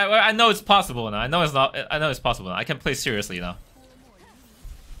right, right. I know it's possible now. I know it's not. I know it's possible now. I can play seriously now.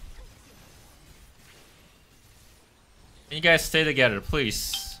 Can you guys stay together,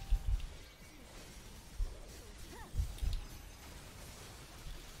 please?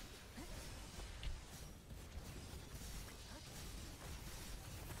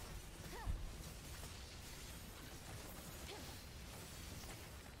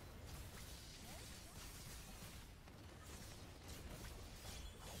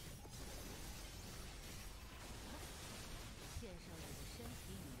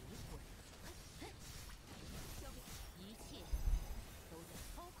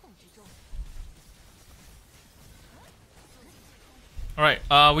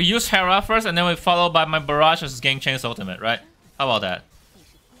 Alright, we use Hera first, and then we follow by my barrage as Gang Chain's ultimate, right? How about that?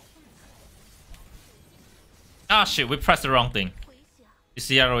 Ah shit, we pressed the wrong thing. It's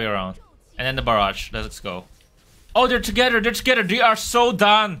the other way around. And then the barrage. Let's go. Oh, they're together, they're together. They are so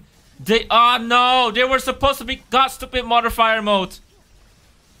done. They are no, they were supposed to be god stupid modifier mode.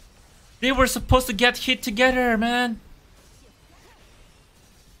 They were supposed to get hit together, man.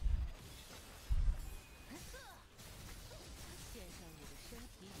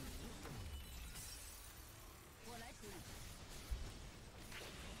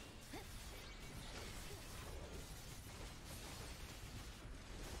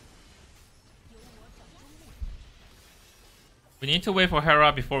 We need to wait for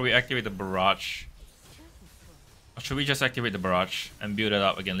Hera before we activate the barrage. Or should we just activate the barrage and build it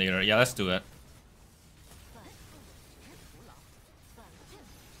up again later? Yeah, let's do it.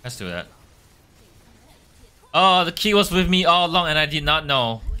 Let's do that. Oh, the key was with me all along and I did not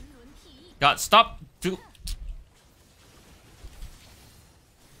know. God, stop.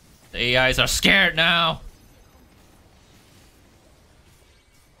 The AIs are scared now.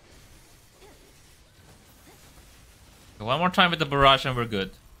 One more time with the barrage and we're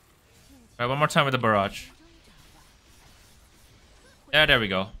good. Alright, one more time with the barrage. Yeah, there we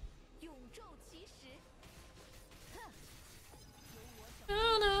go.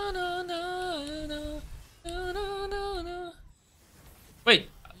 Wait.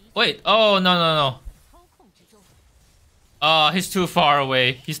 Oh, no. Oh, he's too far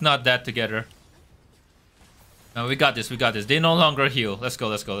away. He's not that together. No, we got this. They no longer heal. Let's go.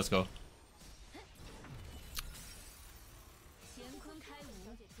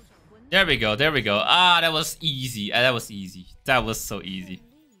 There we go. Ah, that was easy. That was so easy.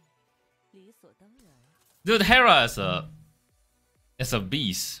 Dude, Hera is a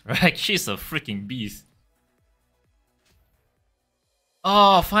beast, right? She's a freaking beast.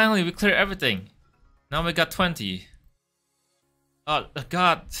 Oh, finally we clear everything. Now we got 20. Oh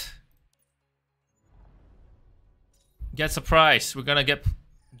god. Get surprised. We're gonna get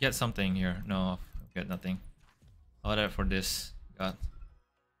something here. No, get nothing. All that for this. God.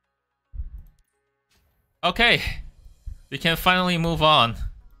 Okay, we can finally move on.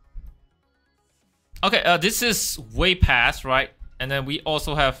 Okay, this is way past, right? And then we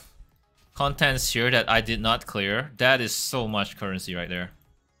also have contents here that I did not clear. That is so much currency right there.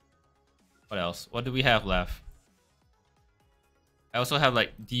 What else? What do we have left? I also have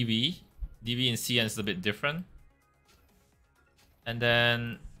like DV. DV and CN is a bit different. And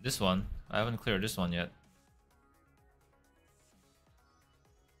then this one. I haven't cleared this one yet.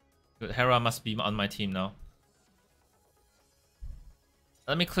 Good, Hera must be on my team now.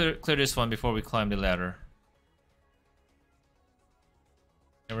 Let me clear this one before we climb the ladder.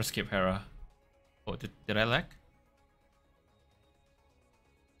 Never skip Hera. Oh, did I lag?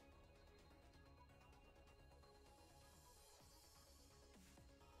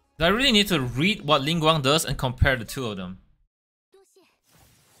 Do I really need to read what Ling Guang does and compare the two of them?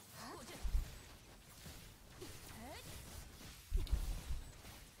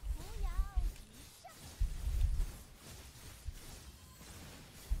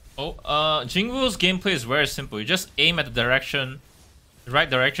 Oh, Jingwoo's gameplay is very simple. You just aim at the right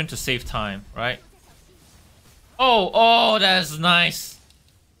direction to save time, right? Oh, that's nice.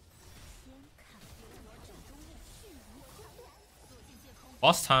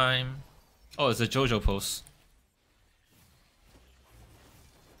 Boss time. Oh, it's a JoJo pose.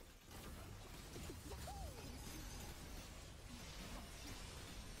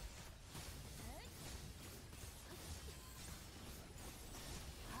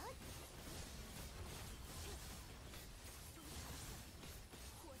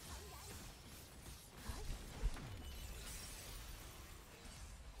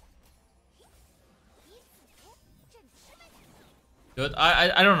 Dude,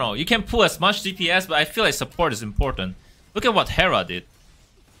 I don't know. You can pull as much DPS, but I feel like support is important. Look at what Hera did.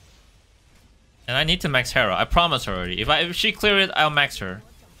 And I need to max Hera. I promised her already. If she clear it, I'll max her.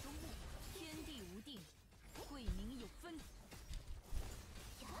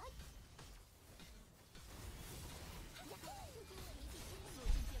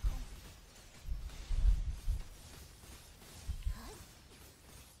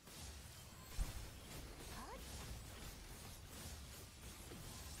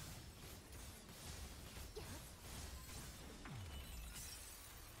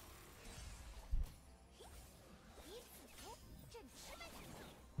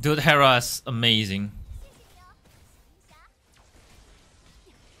 Dude, Hera is amazing.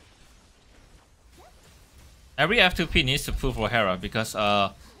 Every F2P needs to pull for Hera because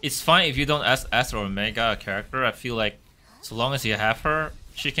it's fine if you don't ask Aether or Omega a character. I feel like so long as you have her,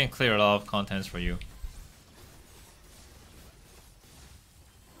 she can clear a lot of contents for you.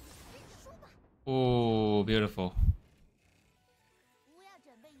 Oh, beautiful.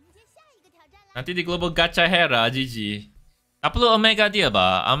 Nanti di global gacha Hera, GG. Tak perlu Omega dia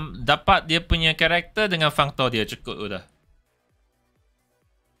bah. Dapat dia punya karakter dengan Fangtor dia cukup udah.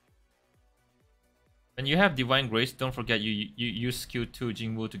 When you have Divine Grace, don't forget you use Q2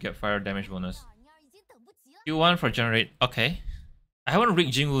 Jingwu to get fire damage bonus. Q1 for generate. Okay. I haven't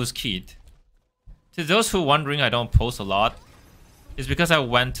rigged Jingwu's kit. To those who wondering I don't post a lot, it's because I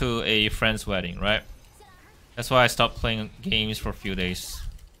went to a friend's wedding, right? That's why I stopped playing games for a few days.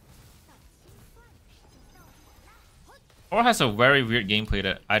 Thor has a very weird gameplay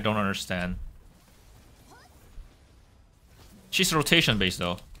that I don't understand. She's rotation based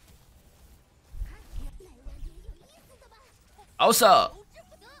though. Also,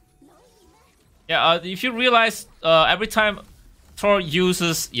 yeah, if you realize every time Thor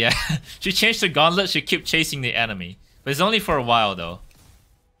uses, yeah, she changed the gauntlet, she keeps chasing the enemy. But it's only for a while though.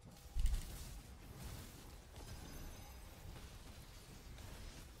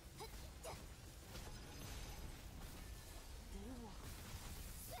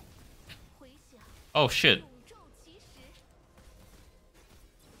 Oh shit.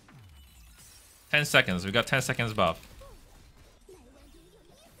 10 seconds, we got 10 seconds buff.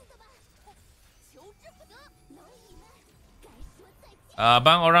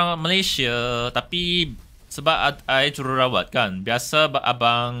 Abang orang Malaysia, tapi sebab I jururawat kan, biasa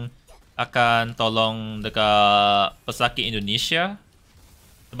abang akan tolong dekat pesakit Indonesia.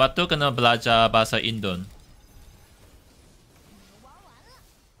 Sebab tu kena belajar bahasa Indon.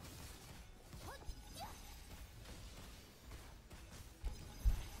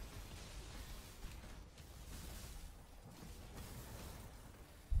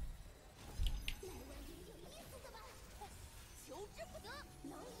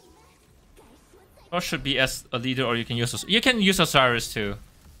 Or should be as a leader, or you can use Osiris too.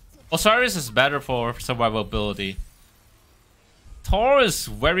 Osiris is better for survivability. Thor is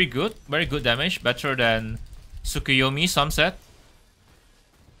very good damage, better than Tsukuyomi some set.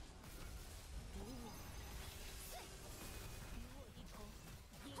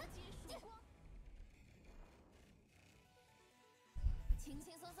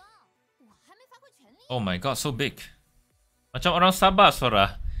 Oh my god, so big. Macam orang Sabah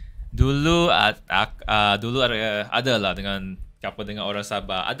suara. Dulu dulu ada lah dengan orang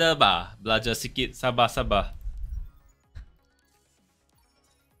Sabah. Ada bah, belajar sikit Sabah.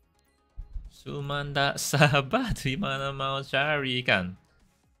 Cuman tak sabar di mana mau cari kan.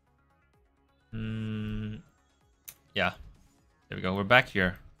 Yeah. There we go. We're back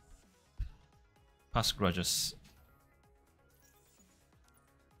here. Past grudges.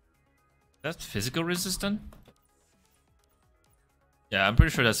 That's physical resistant? Yeah, I'm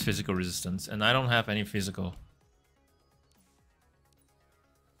pretty sure that's physical resistance, and I don't have any physical.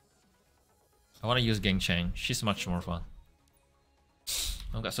 I want to use Gengchang. She's much more fun.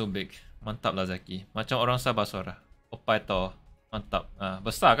 Oh, got so big. Mantap lah Zackie. Macam orang Sabah suara. Opa itu. Mantap.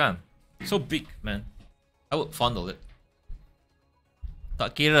 Besar kan? So big, man. I would fondle it.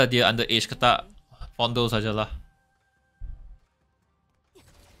 Tak kira dia underage ke tak. Fondle sajalah.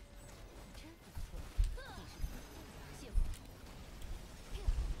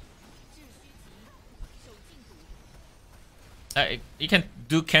 You can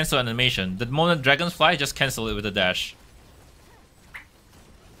do cancel animation. The moment dragons fly, just cancel it with a dash.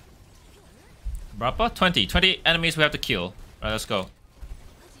 Berapa? 20. 20 enemies we have to kill. Alright, let's go.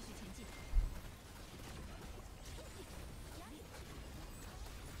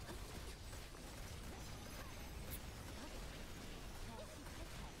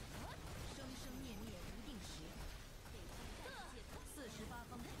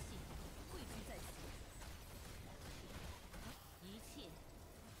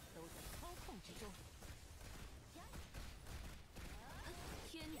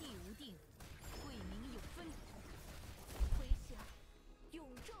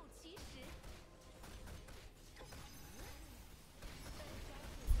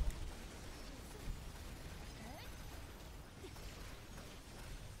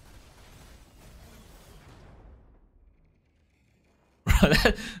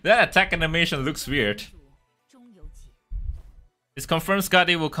 that attack animation looks weird. It's confirmed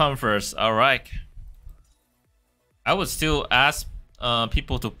Scotty will come first. Alright. I would still ask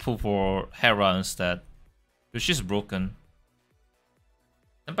people to pull for Hera instead. Because she's broken.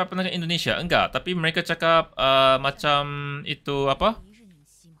 Senpai pernah ke Indonesia? Enggak, tapi mereka cakap macam itu apa?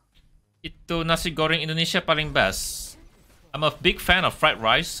 Itu nasi goreng Indonesia paling best. I'm a big fan of fried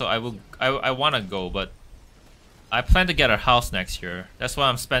rice, so I wanna go, but I plan to get a house next year. That's why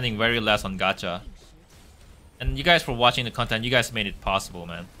I'm spending very less on gacha. And you guys for watching the content, you guys made it possible,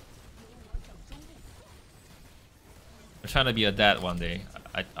 man. I'm trying to be a dad one day.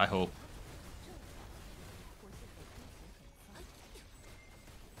 I hope.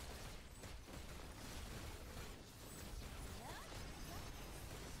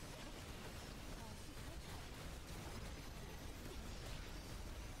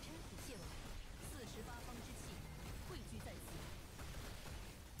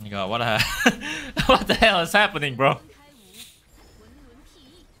 Oh my god, what the hell is happening, bro?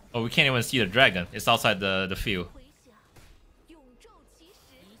 Oh, we can't even see the dragon. It's outside the field.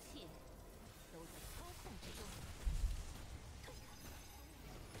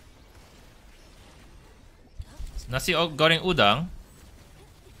 Nasi goreng udang?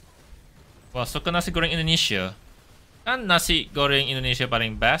 Wah, suka nasi goreng Indonesia. Kan nasi goreng Indonesia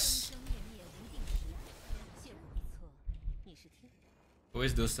paling best.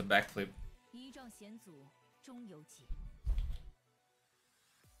 Always does the backflip.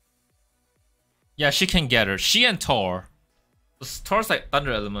 Yeah, she can get her. She and Thor. Thor's like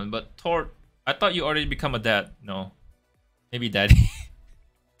thunder element, but Thor... I thought you already become a dad. No. Maybe daddy.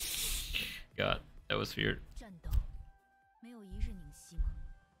 God, that was weird.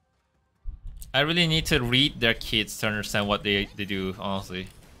 I really need to read their kids to understand what they do, honestly.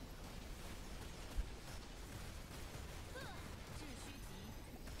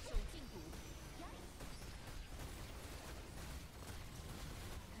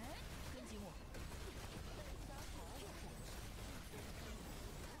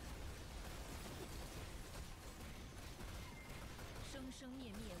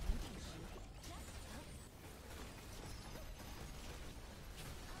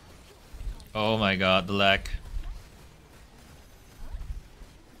 Oh my god, the lag.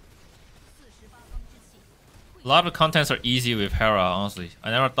 A lot of contents are easy with Hera, honestly.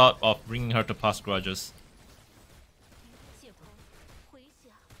 I never thought of bringing her to past grudges.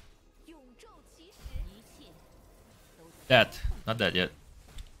 That, not that yet.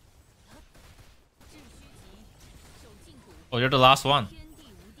 Oh, you're the last one.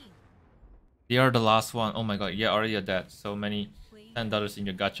 They are the last one. Oh my god, yeah, already a dead. So many $10 in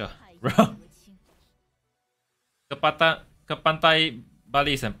your gacha. Bro. Ke pantai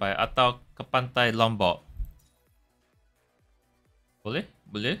Bali Senpai atau ke pantai Lombok? Boleh?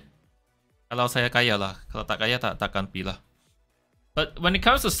 Boleh? Kalau saya kaya lah. Kalau tak kaya takkan pilih. But when it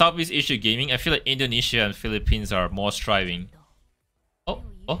comes to Southeast Asia gaming, I feel like Indonesia and Philippines are more striving. Oh,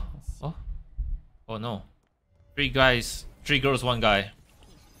 oh, oh. Oh no. 3 guys, 3 girls, 1 guy.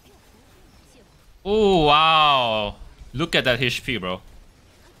 Oh wow. Look at that HP, bro.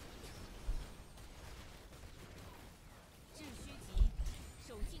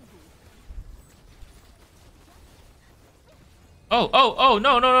 Oh, oh, oh,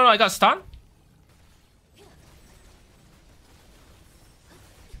 no, no, no, no, I got stunned?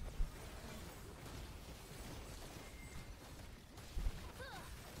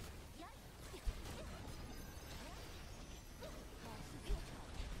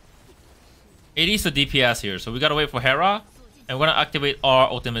 It is the DPS here, so we gotta wait for Hera, and we're gonna activate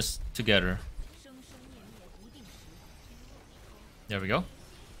our ultimates together. There we go.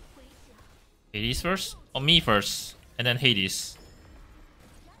 Hades first? Oh, me first, and then Hades.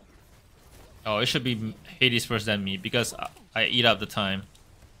 Oh, it should be Hades first than me, because I eat up the time.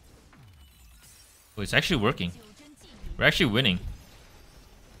 Oh, it's actually working. We're actually winning.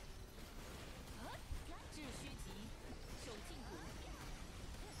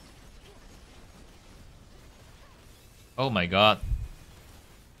 Oh my god.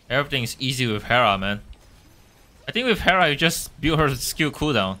 Everything's easy with Hera, man. I think with Hera, you just build her skill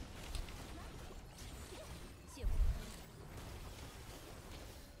cooldown.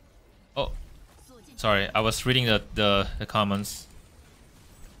 Oh. Sorry, I was reading the comments.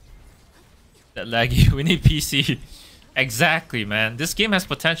 That laggy. We need PC. Exactly, man. This game has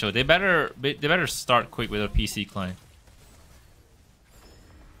potential. They better start quick with a PC client.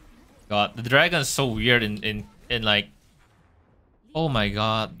 God, the dragon is so weird in like. Oh my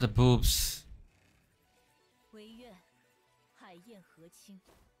god, the boobs.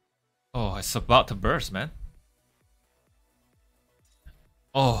 Oh, it's about to burst, man.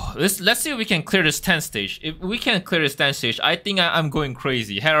 Oh, let's see if we can clear this 10 stage. If we can clear this 10 stage, I think I'm going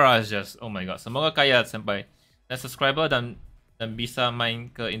crazy. Hera is just, oh my god. Semoga kaya senpai. Dan subscriber dan bisa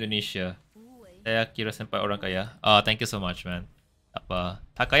main ke Indonesia. Saya kira senpai orang kaya. Oh, thank you so much, man. Tak apa.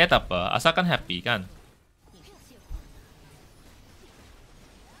 Tak kaya tak apa. Asalkan happy kan.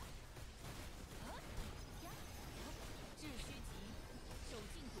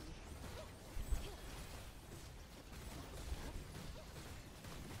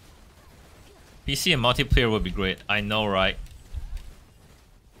 PC and multiplayer would be great. I know, right?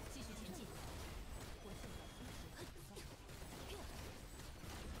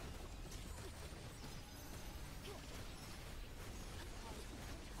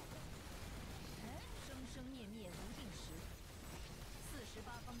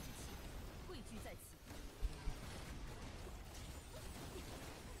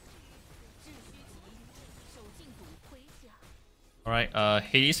 Alright,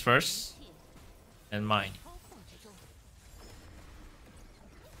 Hades first. And mine.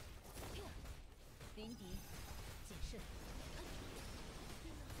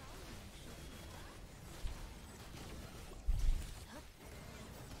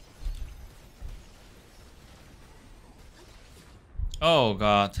 Oh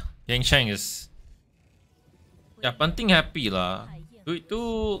god. Yang Cheng is... Ya, penting happy lah.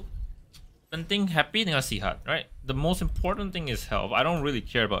 Itu penting happy dengan sihat, right? The most important thing is health. I don't really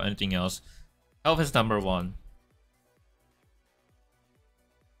care about anything else. Health is number one.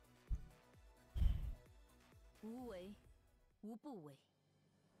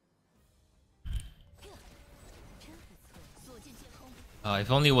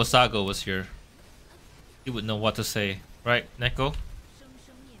 If only Wasago was here, he would know what to say, right, Neko?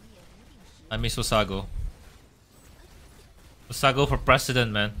 I miss Wasago. Wasago for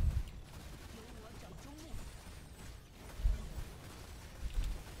president, man.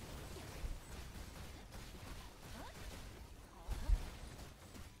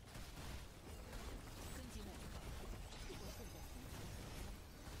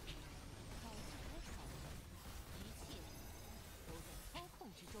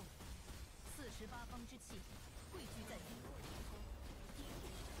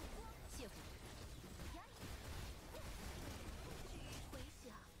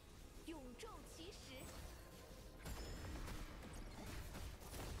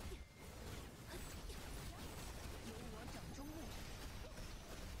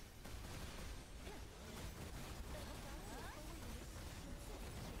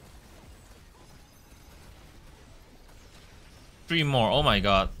 Three more. Oh my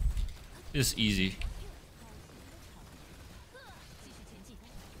god. This is easy.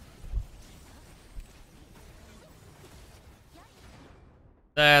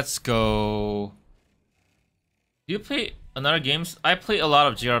 Let's go. Do you play another games? I play a lot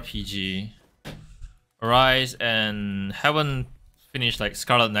of JRPG. Arise and haven't finished like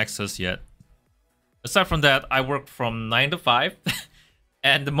Scarlet Nexus yet. Aside from that, I work from 9 to 5.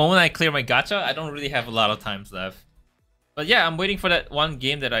 And the moment I clear my gacha, I don't really have a lot of times left. But yeah, I'm waiting for that one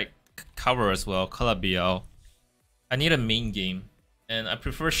game that I cover as well, Calabiao. I need a main game. And I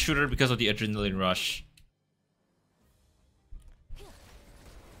prefer shooter because of the adrenaline rush.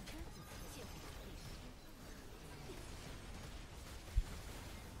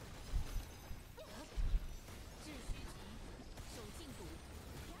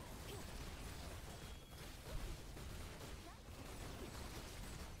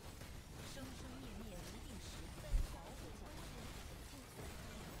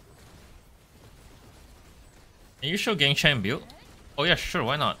 Can you show Gang Chang build? Oh yeah, sure,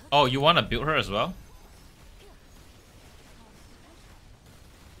 why not? Oh, you wanna build her as well?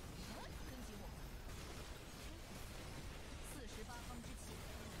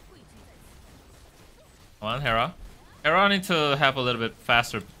 Come on, Hera. Hera needs to have a little bit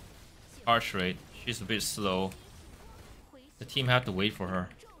faster charge rate. She's a bit slow. The team have to wait for her.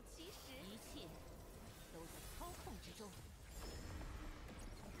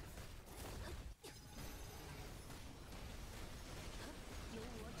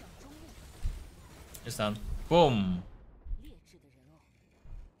 It's done. Boom.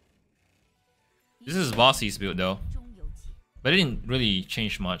 This is Bossy's build though. But it didn't really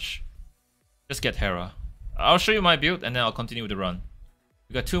change much. Just get Hera. I'll show you my build and then I'll continue with the run.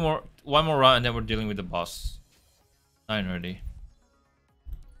 We got one more run and then we're dealing with the boss. 9 already.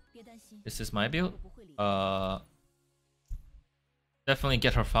 This is my build. Definitely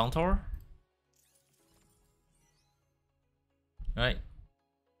get her Fountor. Right.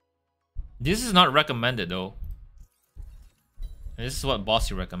 This is not recommended though. This is what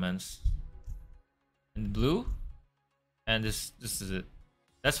Bossy recommends. In blue. And this is it.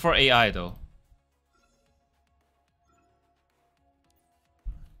 That's for AI though.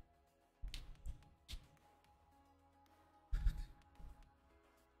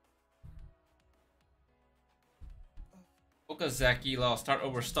 Focus, Zackie. I'll start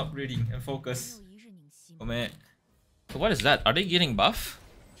over. Stop reading and focus. Oh man. So what is that? Are they getting buff?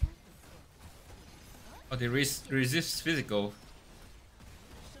 Oh, they resist physical.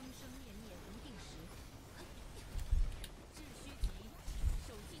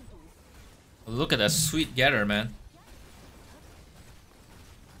 Oh, look at that sweet gather, man.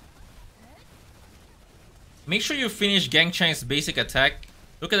 Make sure you finish Gang Chang's basic attack.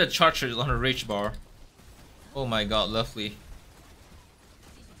 Look at the charges on her rage bar. Oh my god, lovely.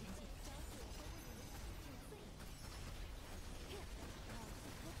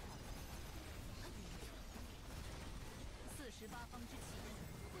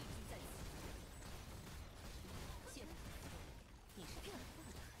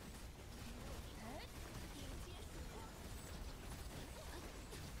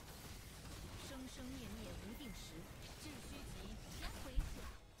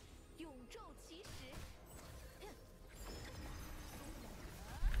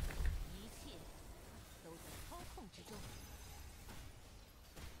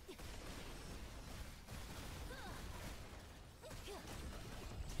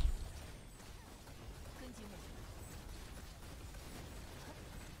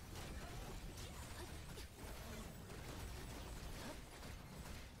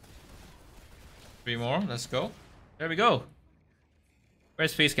 Three more, let's go. There we go.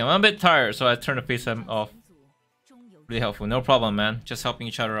 Where's face cam? I'm a bit tired, so I turned the face cam off. Really helpful. No problem, man. Just helping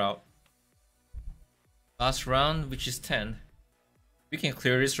each other out. Last round, which is 10. We can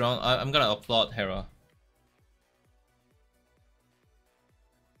clear this round. I'm gonna applaud Hera.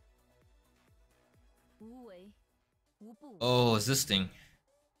 Oh, it's this thing.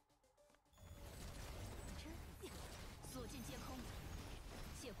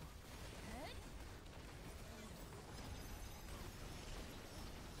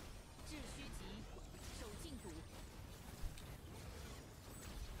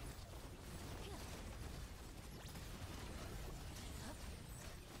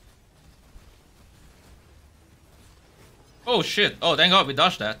 Oh shit. Oh, thank god we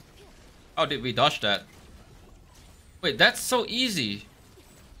dodged that. How did we dodge that? Wait, that's so easy.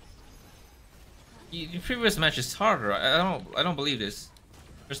 The previous match is harder. I don't believe this.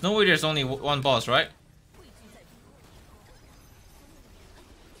 There's no way there's only one boss, right?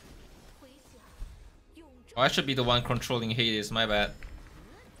 Oh, I should be the one controlling Hades, my bad.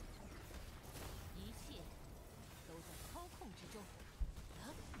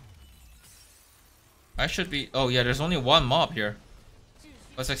 I should be... Oh yeah, there's only one mob here. I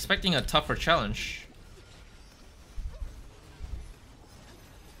was expecting a tougher challenge.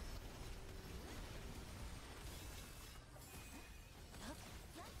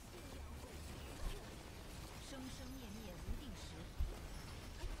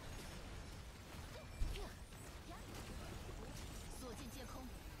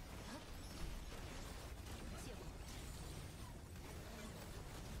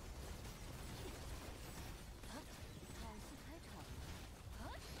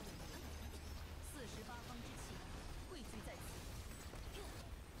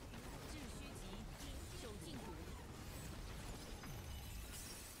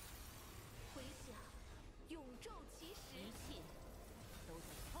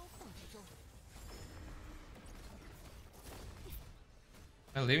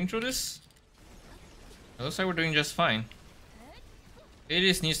 Am I living through this? It looks like we're doing just fine.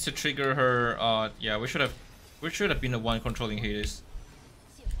 Hades needs to trigger her. Yeah, we should have been the one controlling Hades.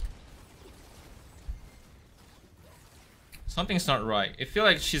 Something's not right. I feel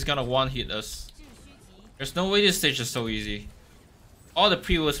like she's gonna one-hit us. There's no way this stage is so easy. All the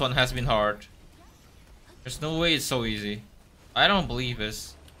previous one has been hard. There's no way it's so easy. I don't believe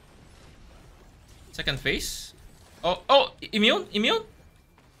this. Second phase? Oh, immune? Immune?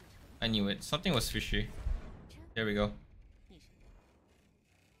 I knew it. Something was fishy. There we go.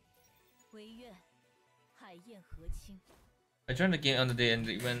 I joined the game on the day and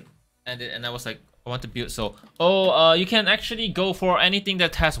the event ended and I was like, I want to build so... Oh, you can actually go for anything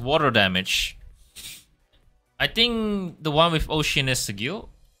that has water damage. I think the one with Ocean is Sigil.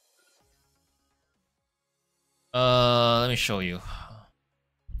 Let me show you.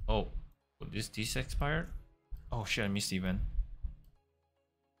 Oh, this expired? Oh shit, I missed the event.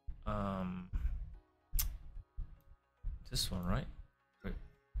 This one, right? Wait.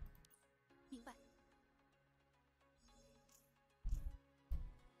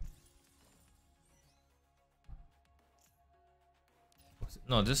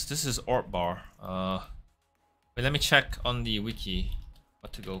 No, this is orb bar. Wait, let me check on the wiki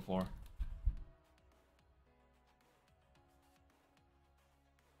what to go for.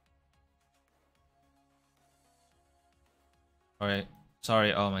 Alright,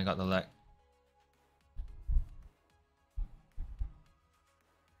 sorry. Oh my god, the lag.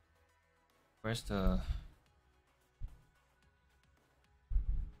 Where's the...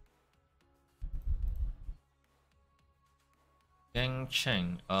 Gang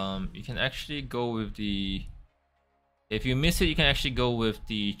Cheng. You can actually go with the... If you miss it, you can actually go with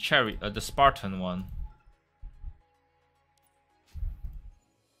the the Spartan one.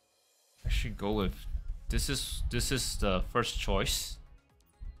 Actually go with... This is the first choice.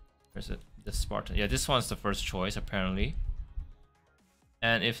 Where's it? The Spartan. Yeah, this one's the first choice apparently.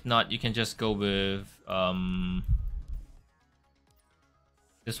 And if not, you can just go with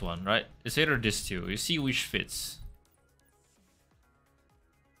this one, right? It's either this two. You see which fits.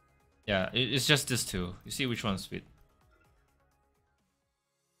 Yeah, it's just this two. You see which one's fit.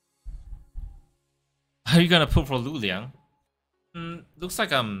 Are you gonna pull for Lu Liang? Looks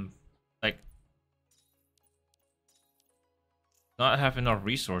like I'm like not have enough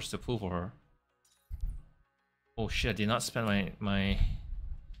resource to pull for her. Oh shit! I did not spend my.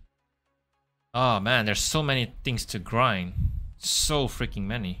 Oh man, there's so many things to grind. So freaking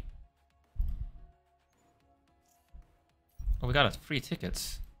many. Oh, we got a free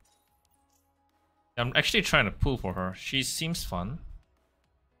tickets. I'm actually trying to pull for her. She seems fun.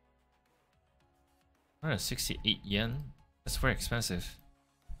 168 yen? That's very expensive.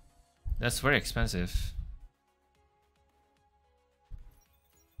 That's very expensive.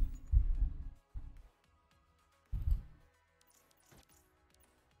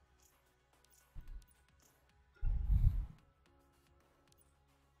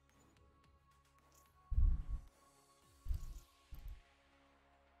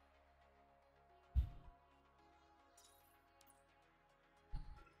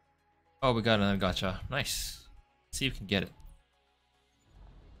 Oh, we got another gacha. Nice. Let's see if we can get it.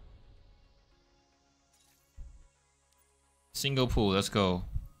 Single pool, let's go.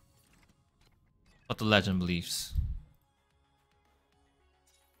 What the legend believes.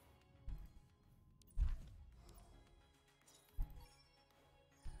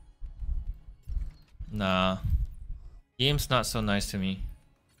 Nah. Game's not so nice to me.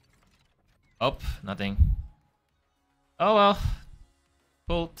 Oh, nothing. Oh well.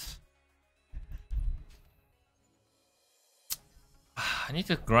 Pulled. I need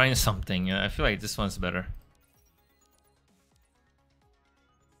to grind something. I feel like this one's better.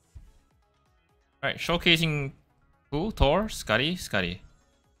 Alright, showcasing who? Thor? Scotty? Scotty.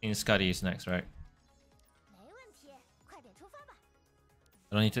 I think Scotty is next, right?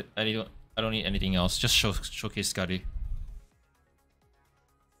 I don't need to I don't need anything else. Just showcase Scotty.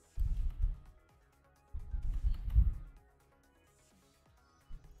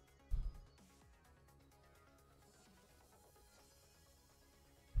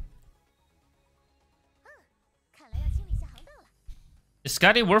 Is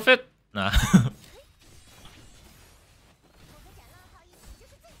Scotty worth it? Nah.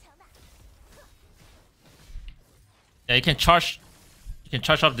 Yeah, you can charge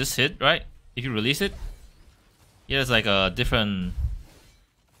off this hit, right? If you release it. He has like a different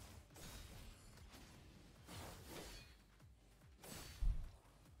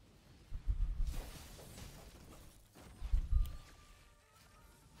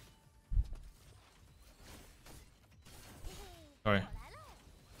sorry.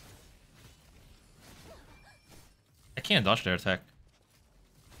 I can't dodge their attack.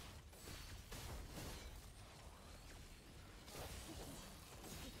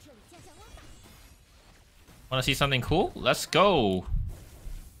 Wanna see something cool? Let's go!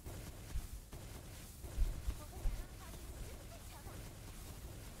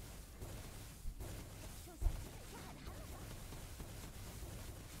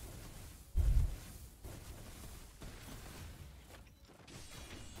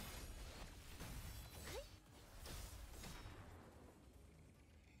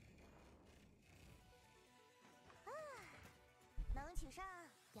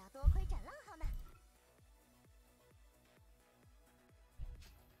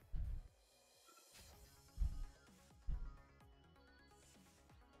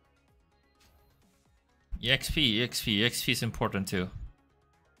 EXP is important too.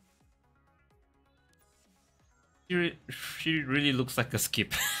 She really looks like a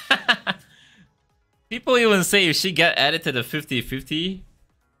skip. People even say if she get added to the 50-50.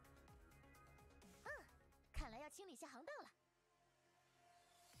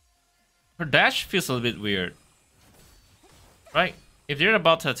 Her dash feels a little bit weird. Right? If they're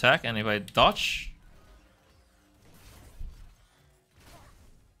about to attack and if I dodge...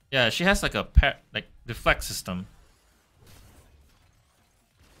 Yeah, she has like a deflect system.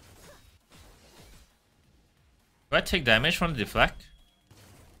 Do I take damage from the deflect?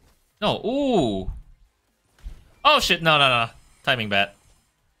 No, ooh! Oh shit, no. Timing bad.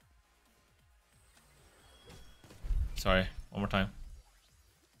 Sorry, one more time.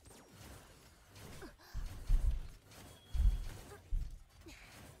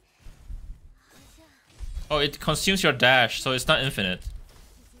 Oh, it consumes your dash, so it's not infinite.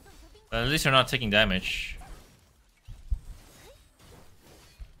 But at least you're not taking damage.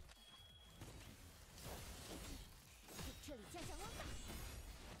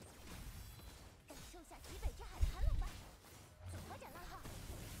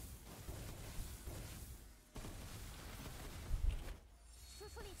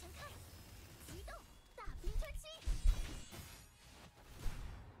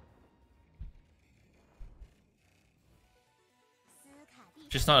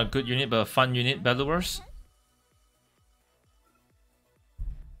 Just not a good unit, but a fun unit, Bedlures.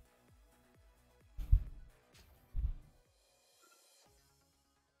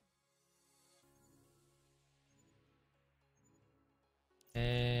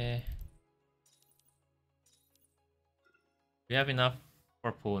 We have enough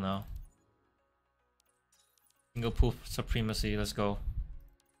for pool now. Single pool supremacy, let's go.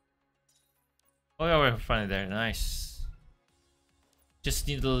 Oh yeah, we're finally there, nice. Just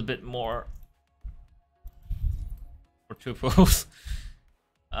need a little bit more for 2 pools.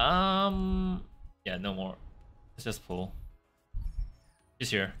 Yeah, no more. Let's just pull.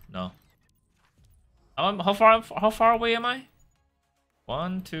 He's here. No. How far away am I?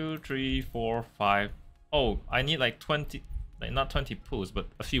 1, 2, 3, 4, 5. Oh, I need like 20, like not 20 pools, but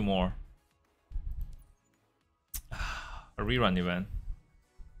a few more. A rerun event.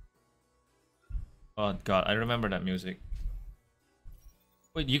 Oh god, I remember that music.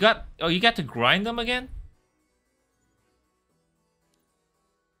 Wait, you got to grind them again?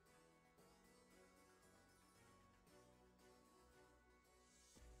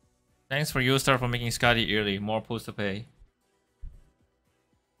 Thanks for Ustar for making Scotty early. More pools to pay.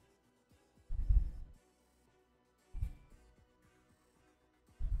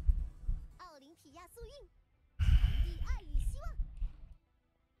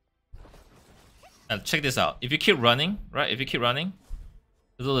 Now check this out. If you keep running, right? If you keep running,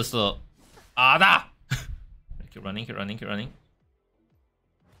 this little Ada! keep running.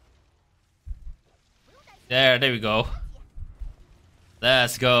 There we go.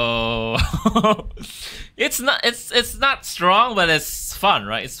 Let's go. It's not strong, but it's fun,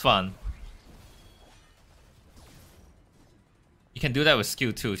 right? It's fun. You can do that with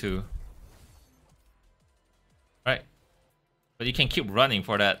skill too. Right? But you can keep running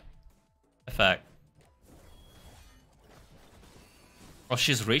for that effect. Oh,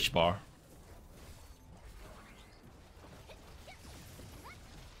 she's reach bar.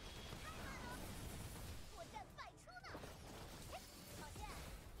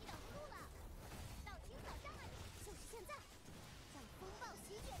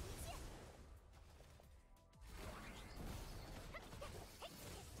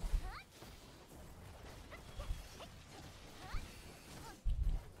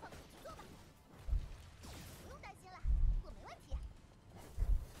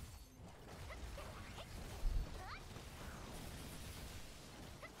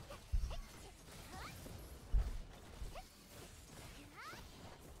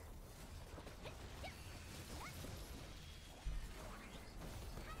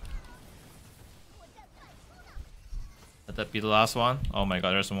 Let that be the last one. Oh my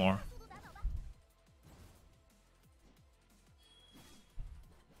god, there's more.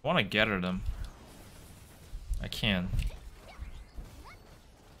 I want to gather them. I can.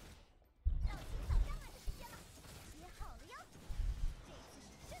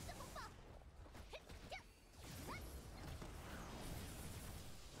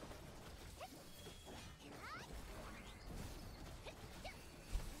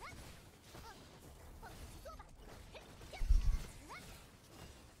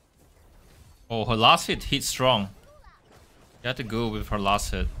 Oh, her last hit strong. You have to go with her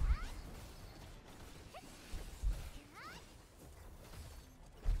last hit.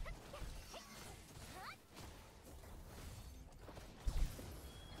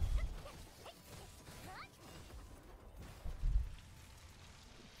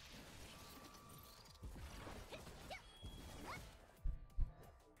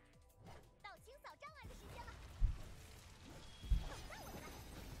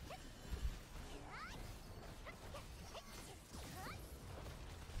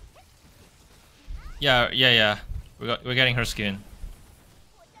 Yeah. We're getting her skin.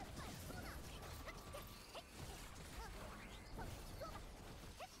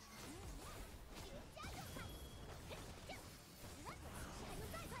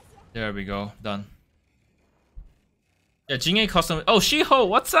 There we go. Done. Yeah, Jingye custom. Oh, Shiho,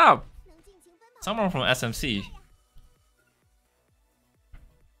 what's up? Someone from SMC.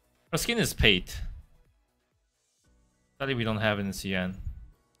 Her skin is paid. Sadly, we don't have it in CN.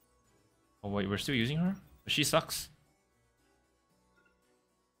 Oh wait, we're still using her? But she sucks.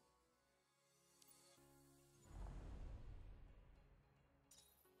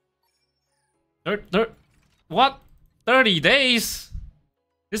 What? 30 days?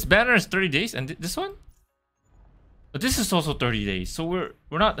 This banner is 30 days, and this one? But this is also 30 days. So we're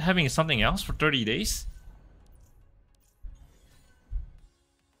not having something else for 30 days?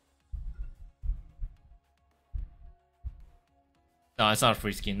 No, it's not a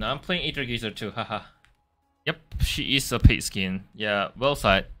free skin. No, I'm playing Aether Gazer too. Haha. Yep, she is a paid skin. Yeah, well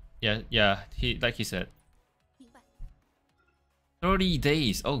side. Yeah. He like he said. 30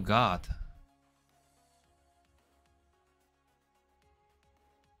 days. Oh god.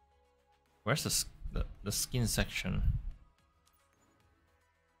 Where's the skin section?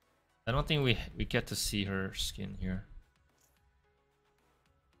 I don't think we get to see her skin here.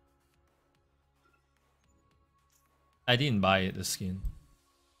 I didn't buy it, the skin.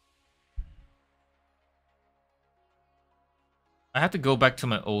 I have to go back to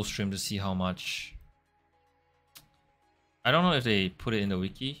my old stream to see how much. I don't know if they put it in the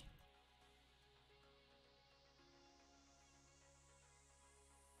wiki.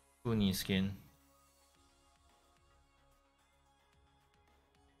 Kuni skin.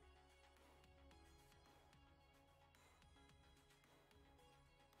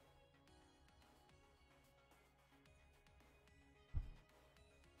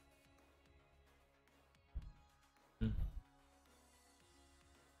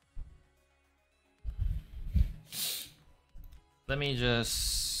 Let me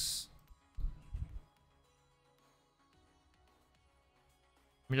just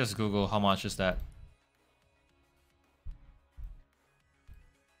Google how much is that.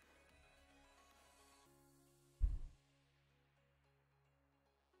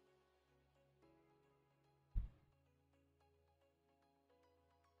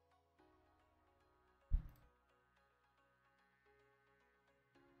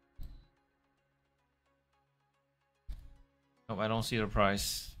 Oh, I don't see the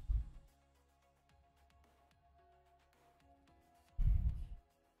price.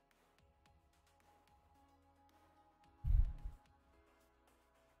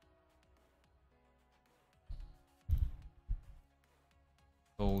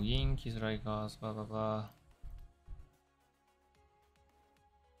 Douyin, Kisraigas, blah blah blah.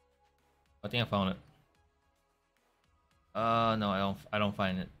 I think I found it. No, I don't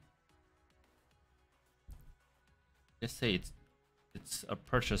find it. Just say it's a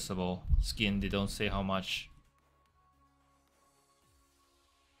purchasable skin. They don't say how much.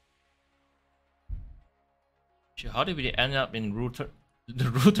 Shit, how did we end up in router? The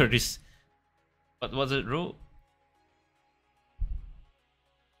router is. What was it? Root?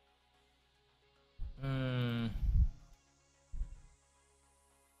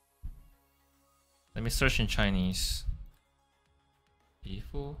 Let me search in Chinese.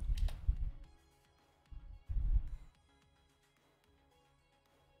 People.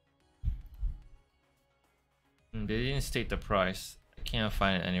 They didn't state the price. I can't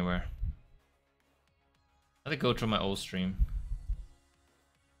find it anywhere. I have to go through my old stream.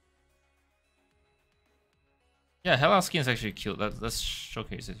 Yeah, Hella skin is actually cute. Let's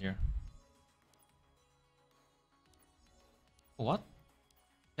showcase it here. What?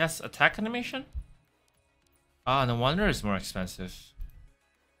 Yes, attack animation? Ah, no wonder it's more expensive.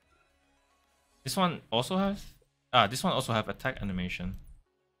 This one also have? This one also have attack animation.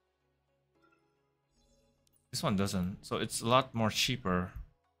 This one doesn't, so it's a lot more cheaper.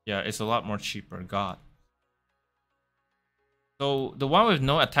 Yeah, it's a lot more cheaper. God. So the one with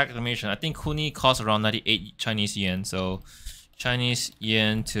no attack animation, I think Kuni costs around 98 Chinese yen. So Chinese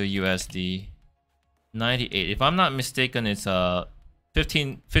yen to USD, 98. If I'm not mistaken, it's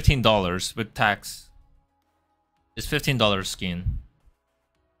 $15 with tax. It's $15 skin.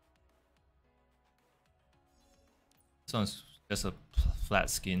 This one's just a flat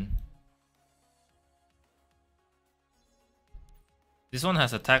skin. This one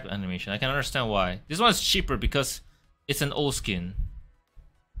has attack animation. I can understand why. This one is cheaper because it's an old skin.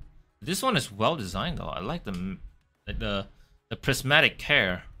 This one is well designed though. I like the prismatic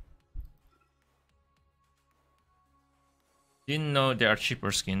hair. Didn't know there are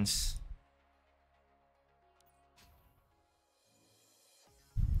cheaper skins.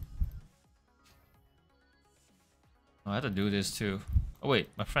 I had to do this too. Oh wait,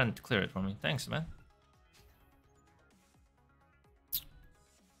 my friend cleared it for me. Thanks, man.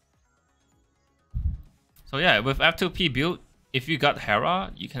 So yeah, with F2P build, if you got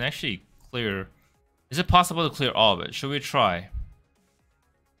Hera, you can actually clear. Is it possible to clear all of it? Should we try?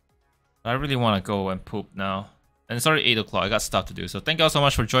 I really want to go and poop now. And it's already 8 o'clock. I got stuff to do. So thank you all so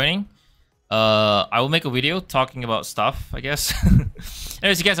much for joining. I will make a video talking about stuff, I guess.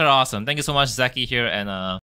 Anyways, you guys are awesome. Thank you so much, Zackie here, and